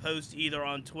try to post either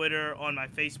on Twitter, on my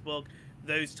Facebook,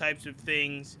 those types of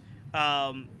things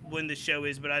when the show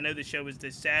is. But I know the show is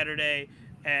this Saturday,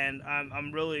 and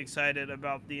I'm really excited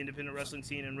about the independent wrestling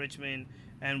scene in Richmond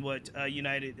and what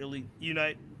United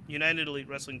Elite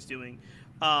Wrestling's doing.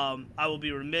 I will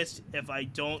be remiss if I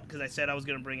don't, because I said I was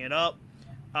going to bring it up.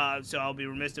 So I'll be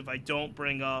remiss if I don't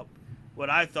bring up what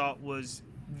I thought was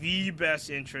the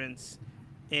best entrance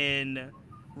in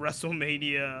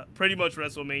WrestleMania, pretty much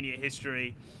WrestleMania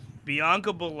history.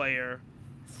 Bianca Belair,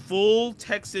 full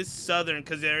Texas Southern,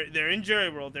 because they're in Jerry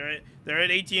World, they're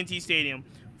at AT&T Stadium,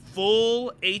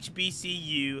 full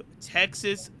HBCU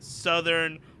Texas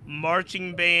Southern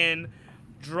marching band,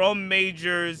 drum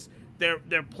majors.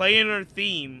 They're playing her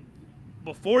theme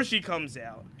before she comes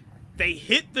out. They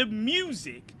hit the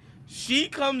music. She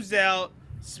comes out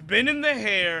spinning the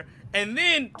hair, and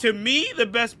then to me the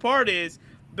best part is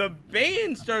the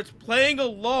band starts playing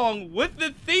along with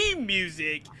the theme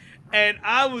music, and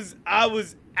I was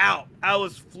out. I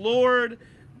was floored.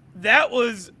 That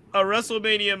was a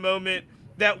WrestleMania moment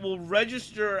that will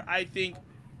register, I think,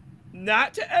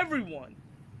 not to everyone,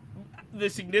 the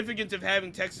significance of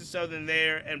having Texas Southern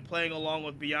there and playing along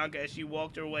with Bianca as she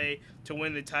walked her way to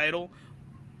win the title,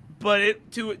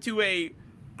 but to a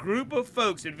group of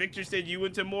folks, and Victor said you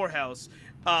went to Morehouse,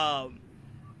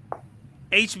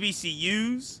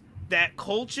 HBCUs, that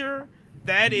culture,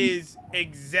 that is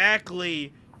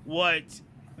exactly what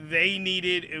they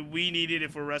needed and we needed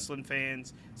it for wrestling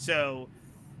fans. So,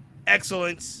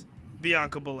 excellence,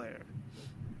 Bianca Belair.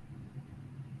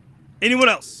 Anyone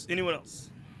else? What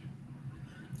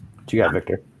you got,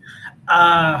 Victor?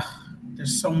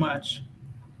 There's so much.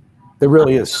 There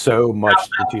really is so much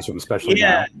to choose from, especially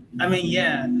now. I mean,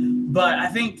 yeah. But I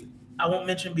think I won't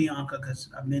mention Bianca because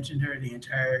I've mentioned her the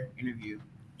entire interview.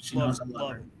 She knows I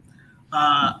love her.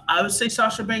 I would say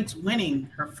Sasha Banks winning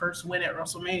her first win at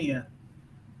WrestleMania.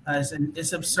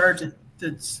 It's absurd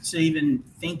to even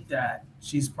think that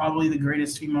she's probably the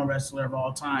greatest female wrestler of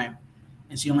all time,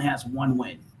 and she only has one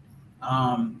win.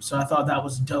 So I thought that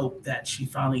was dope that she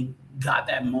finally got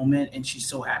that moment, and she's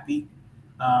so happy.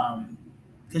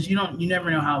 Because you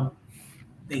never know how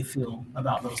they feel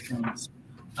about those things.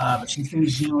 But she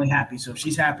seems genuinely happy. So if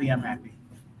she's happy, I'm happy,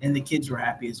 and the kids were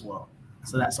happy as well.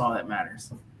 So that's all that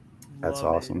matters. That's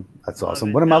Love awesome. it. That's Love awesome.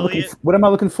 it. What am I looking? Elliot? What am I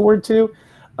looking forward to?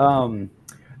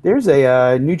 There's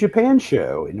a New Japan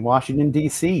show in Washington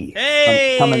D.C.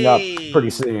 coming up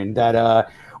pretty soon.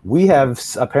 That we have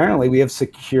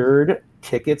secured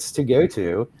tickets to go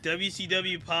to.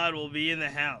 WCW Pod will be in the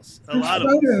house. A lot of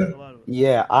us.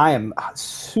 Yeah, I am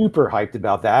super hyped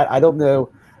about that. I don't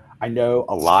know. I know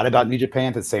a lot about New Japan.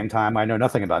 At the same time, I know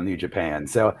nothing about New Japan.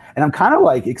 So, and I'm kind of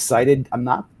like excited.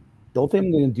 Don't think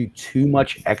I'm going to do too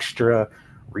much extra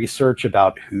research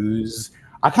about who's.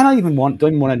 I kind of don't even want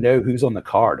to know who's on the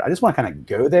card. I just want to kind of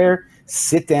go there,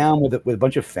 sit down with a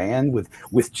bunch of fans,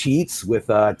 with Cheats, with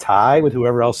Ty, with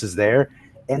whoever else is there,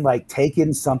 and like take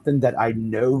in something that I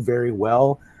know very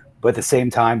well, but at the same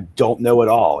time don't know at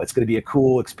all. It's going to be a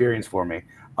cool experience for me,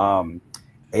 and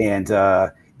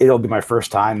it'll be my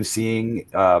first time seeing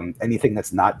anything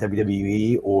that's not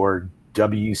WWE or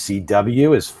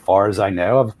WCW, as far as I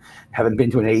know. I haven't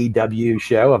been to an AEW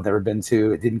show. I've never been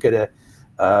to. It didn't go to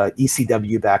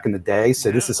ECW back in the day,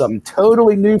 so this is something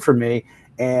totally new for me,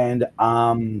 and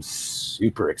I'm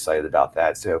super excited about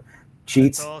that. So,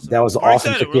 Cheats, awesome. that was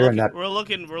awesome to hear. We're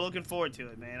looking forward to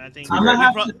it, man. I think I'm gonna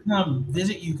have to come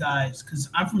visit you guys because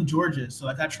I'm from Georgia, so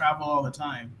like I travel all the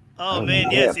time. Oh man,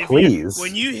 yeah, yes. Please.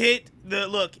 When you hit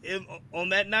on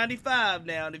that 95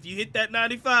 now, and if you hit that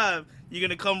 95, you're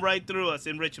gonna come right through us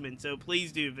in Richmond. So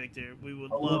please do, Victor. We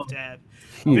would love to have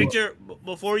you. Victor,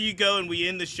 before you go and we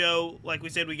end the show, like we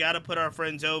said, we got to put our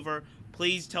friends over.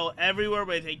 Please tell everywhere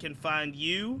where they can find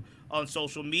you on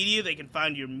social media. They can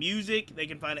find your music. They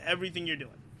can find everything you're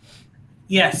doing.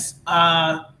 Yes,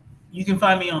 you can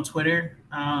find me on Twitter,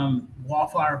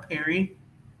 Wallflower Perry.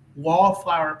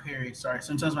 Wallflower Perry. Sorry,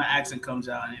 sometimes my accent comes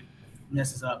out and it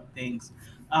messes up things.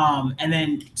 And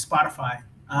then Spotify.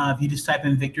 If you just type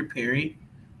in Victor Perry,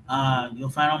 you'll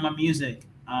find all my music.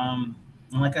 And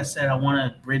like I said, I want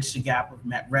to bridge the gap with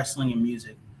wrestling and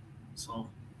music. So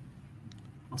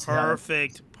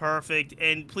perfect.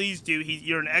 And please do.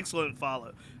 You're an excellent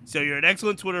follow. So you're an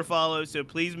excellent Twitter follow. So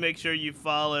please make sure you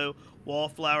follow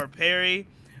Wallflower Perry.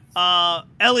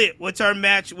 Elliot, what's our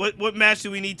match? What match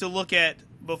do we need to look at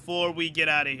before we get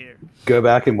out of here? Go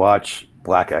back and watch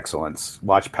Black Excellence.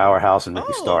 Watch Powerhouse and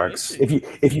Ricky Starks.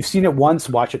 If you've seen it once,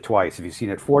 watch it twice. If you've seen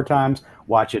it 4 times,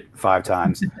 watch it 5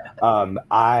 times.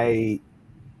 I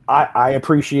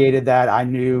appreciated that. I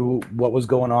knew what was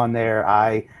going on there.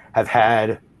 I have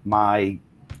had my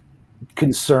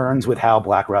concerns with how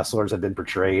Black wrestlers have been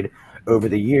portrayed over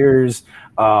the years.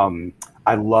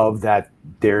 I love that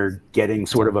they're getting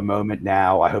sort of a moment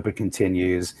now. I hope it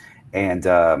continues.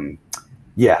 And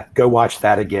yeah, go watch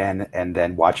that again and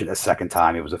then watch it a second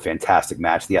time. It was a fantastic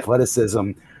match. The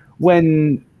athleticism,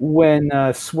 when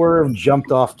Swerve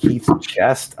jumped off Keith's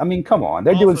chest. I mean, come on,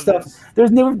 they're doing stuff. They're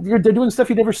doing stuff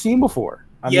you've never seen before.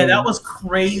 I mean, that was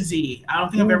crazy. I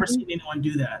don't think I've ever seen anyone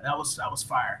do that. That was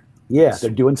fire. Yeah, they're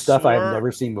doing stuff I have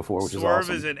never seen before, which is awesome.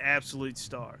 Swerve is an absolute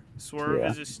star. Swerve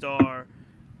is a star.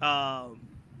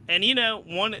 And you know,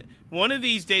 one of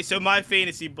these days. So my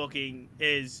fantasy booking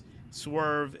is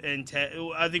Swerve and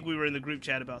I think we were in the group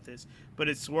chat about this, but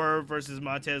it's Swerve versus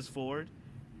Montez Ford.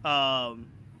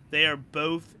 They are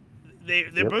both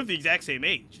they're both the exact same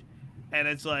age, and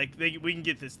it's like we can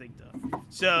get this thing done.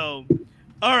 So,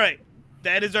 all right,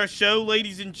 that is our show,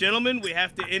 ladies and gentlemen. We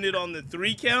have to end it on the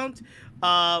 3 count.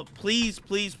 Please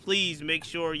make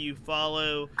sure you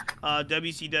follow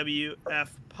WCWF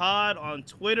Pod on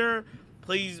Twitter.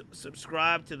 Please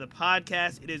subscribe to the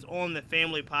podcast. It is on the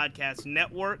Family Podcast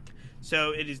Network.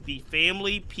 So it is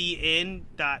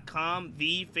thefamilypn.com,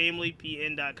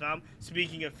 thefamilypn.com.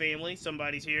 Speaking of family,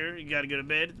 somebody's here. You got to go to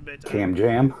bed. It's bedtime. Cam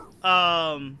Jam.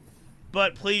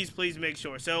 But please make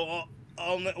sure. So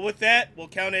with that, we'll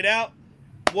count it out.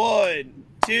 1,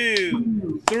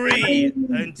 2, 3.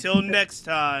 Until next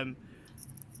time,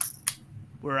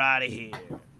 we're out of here.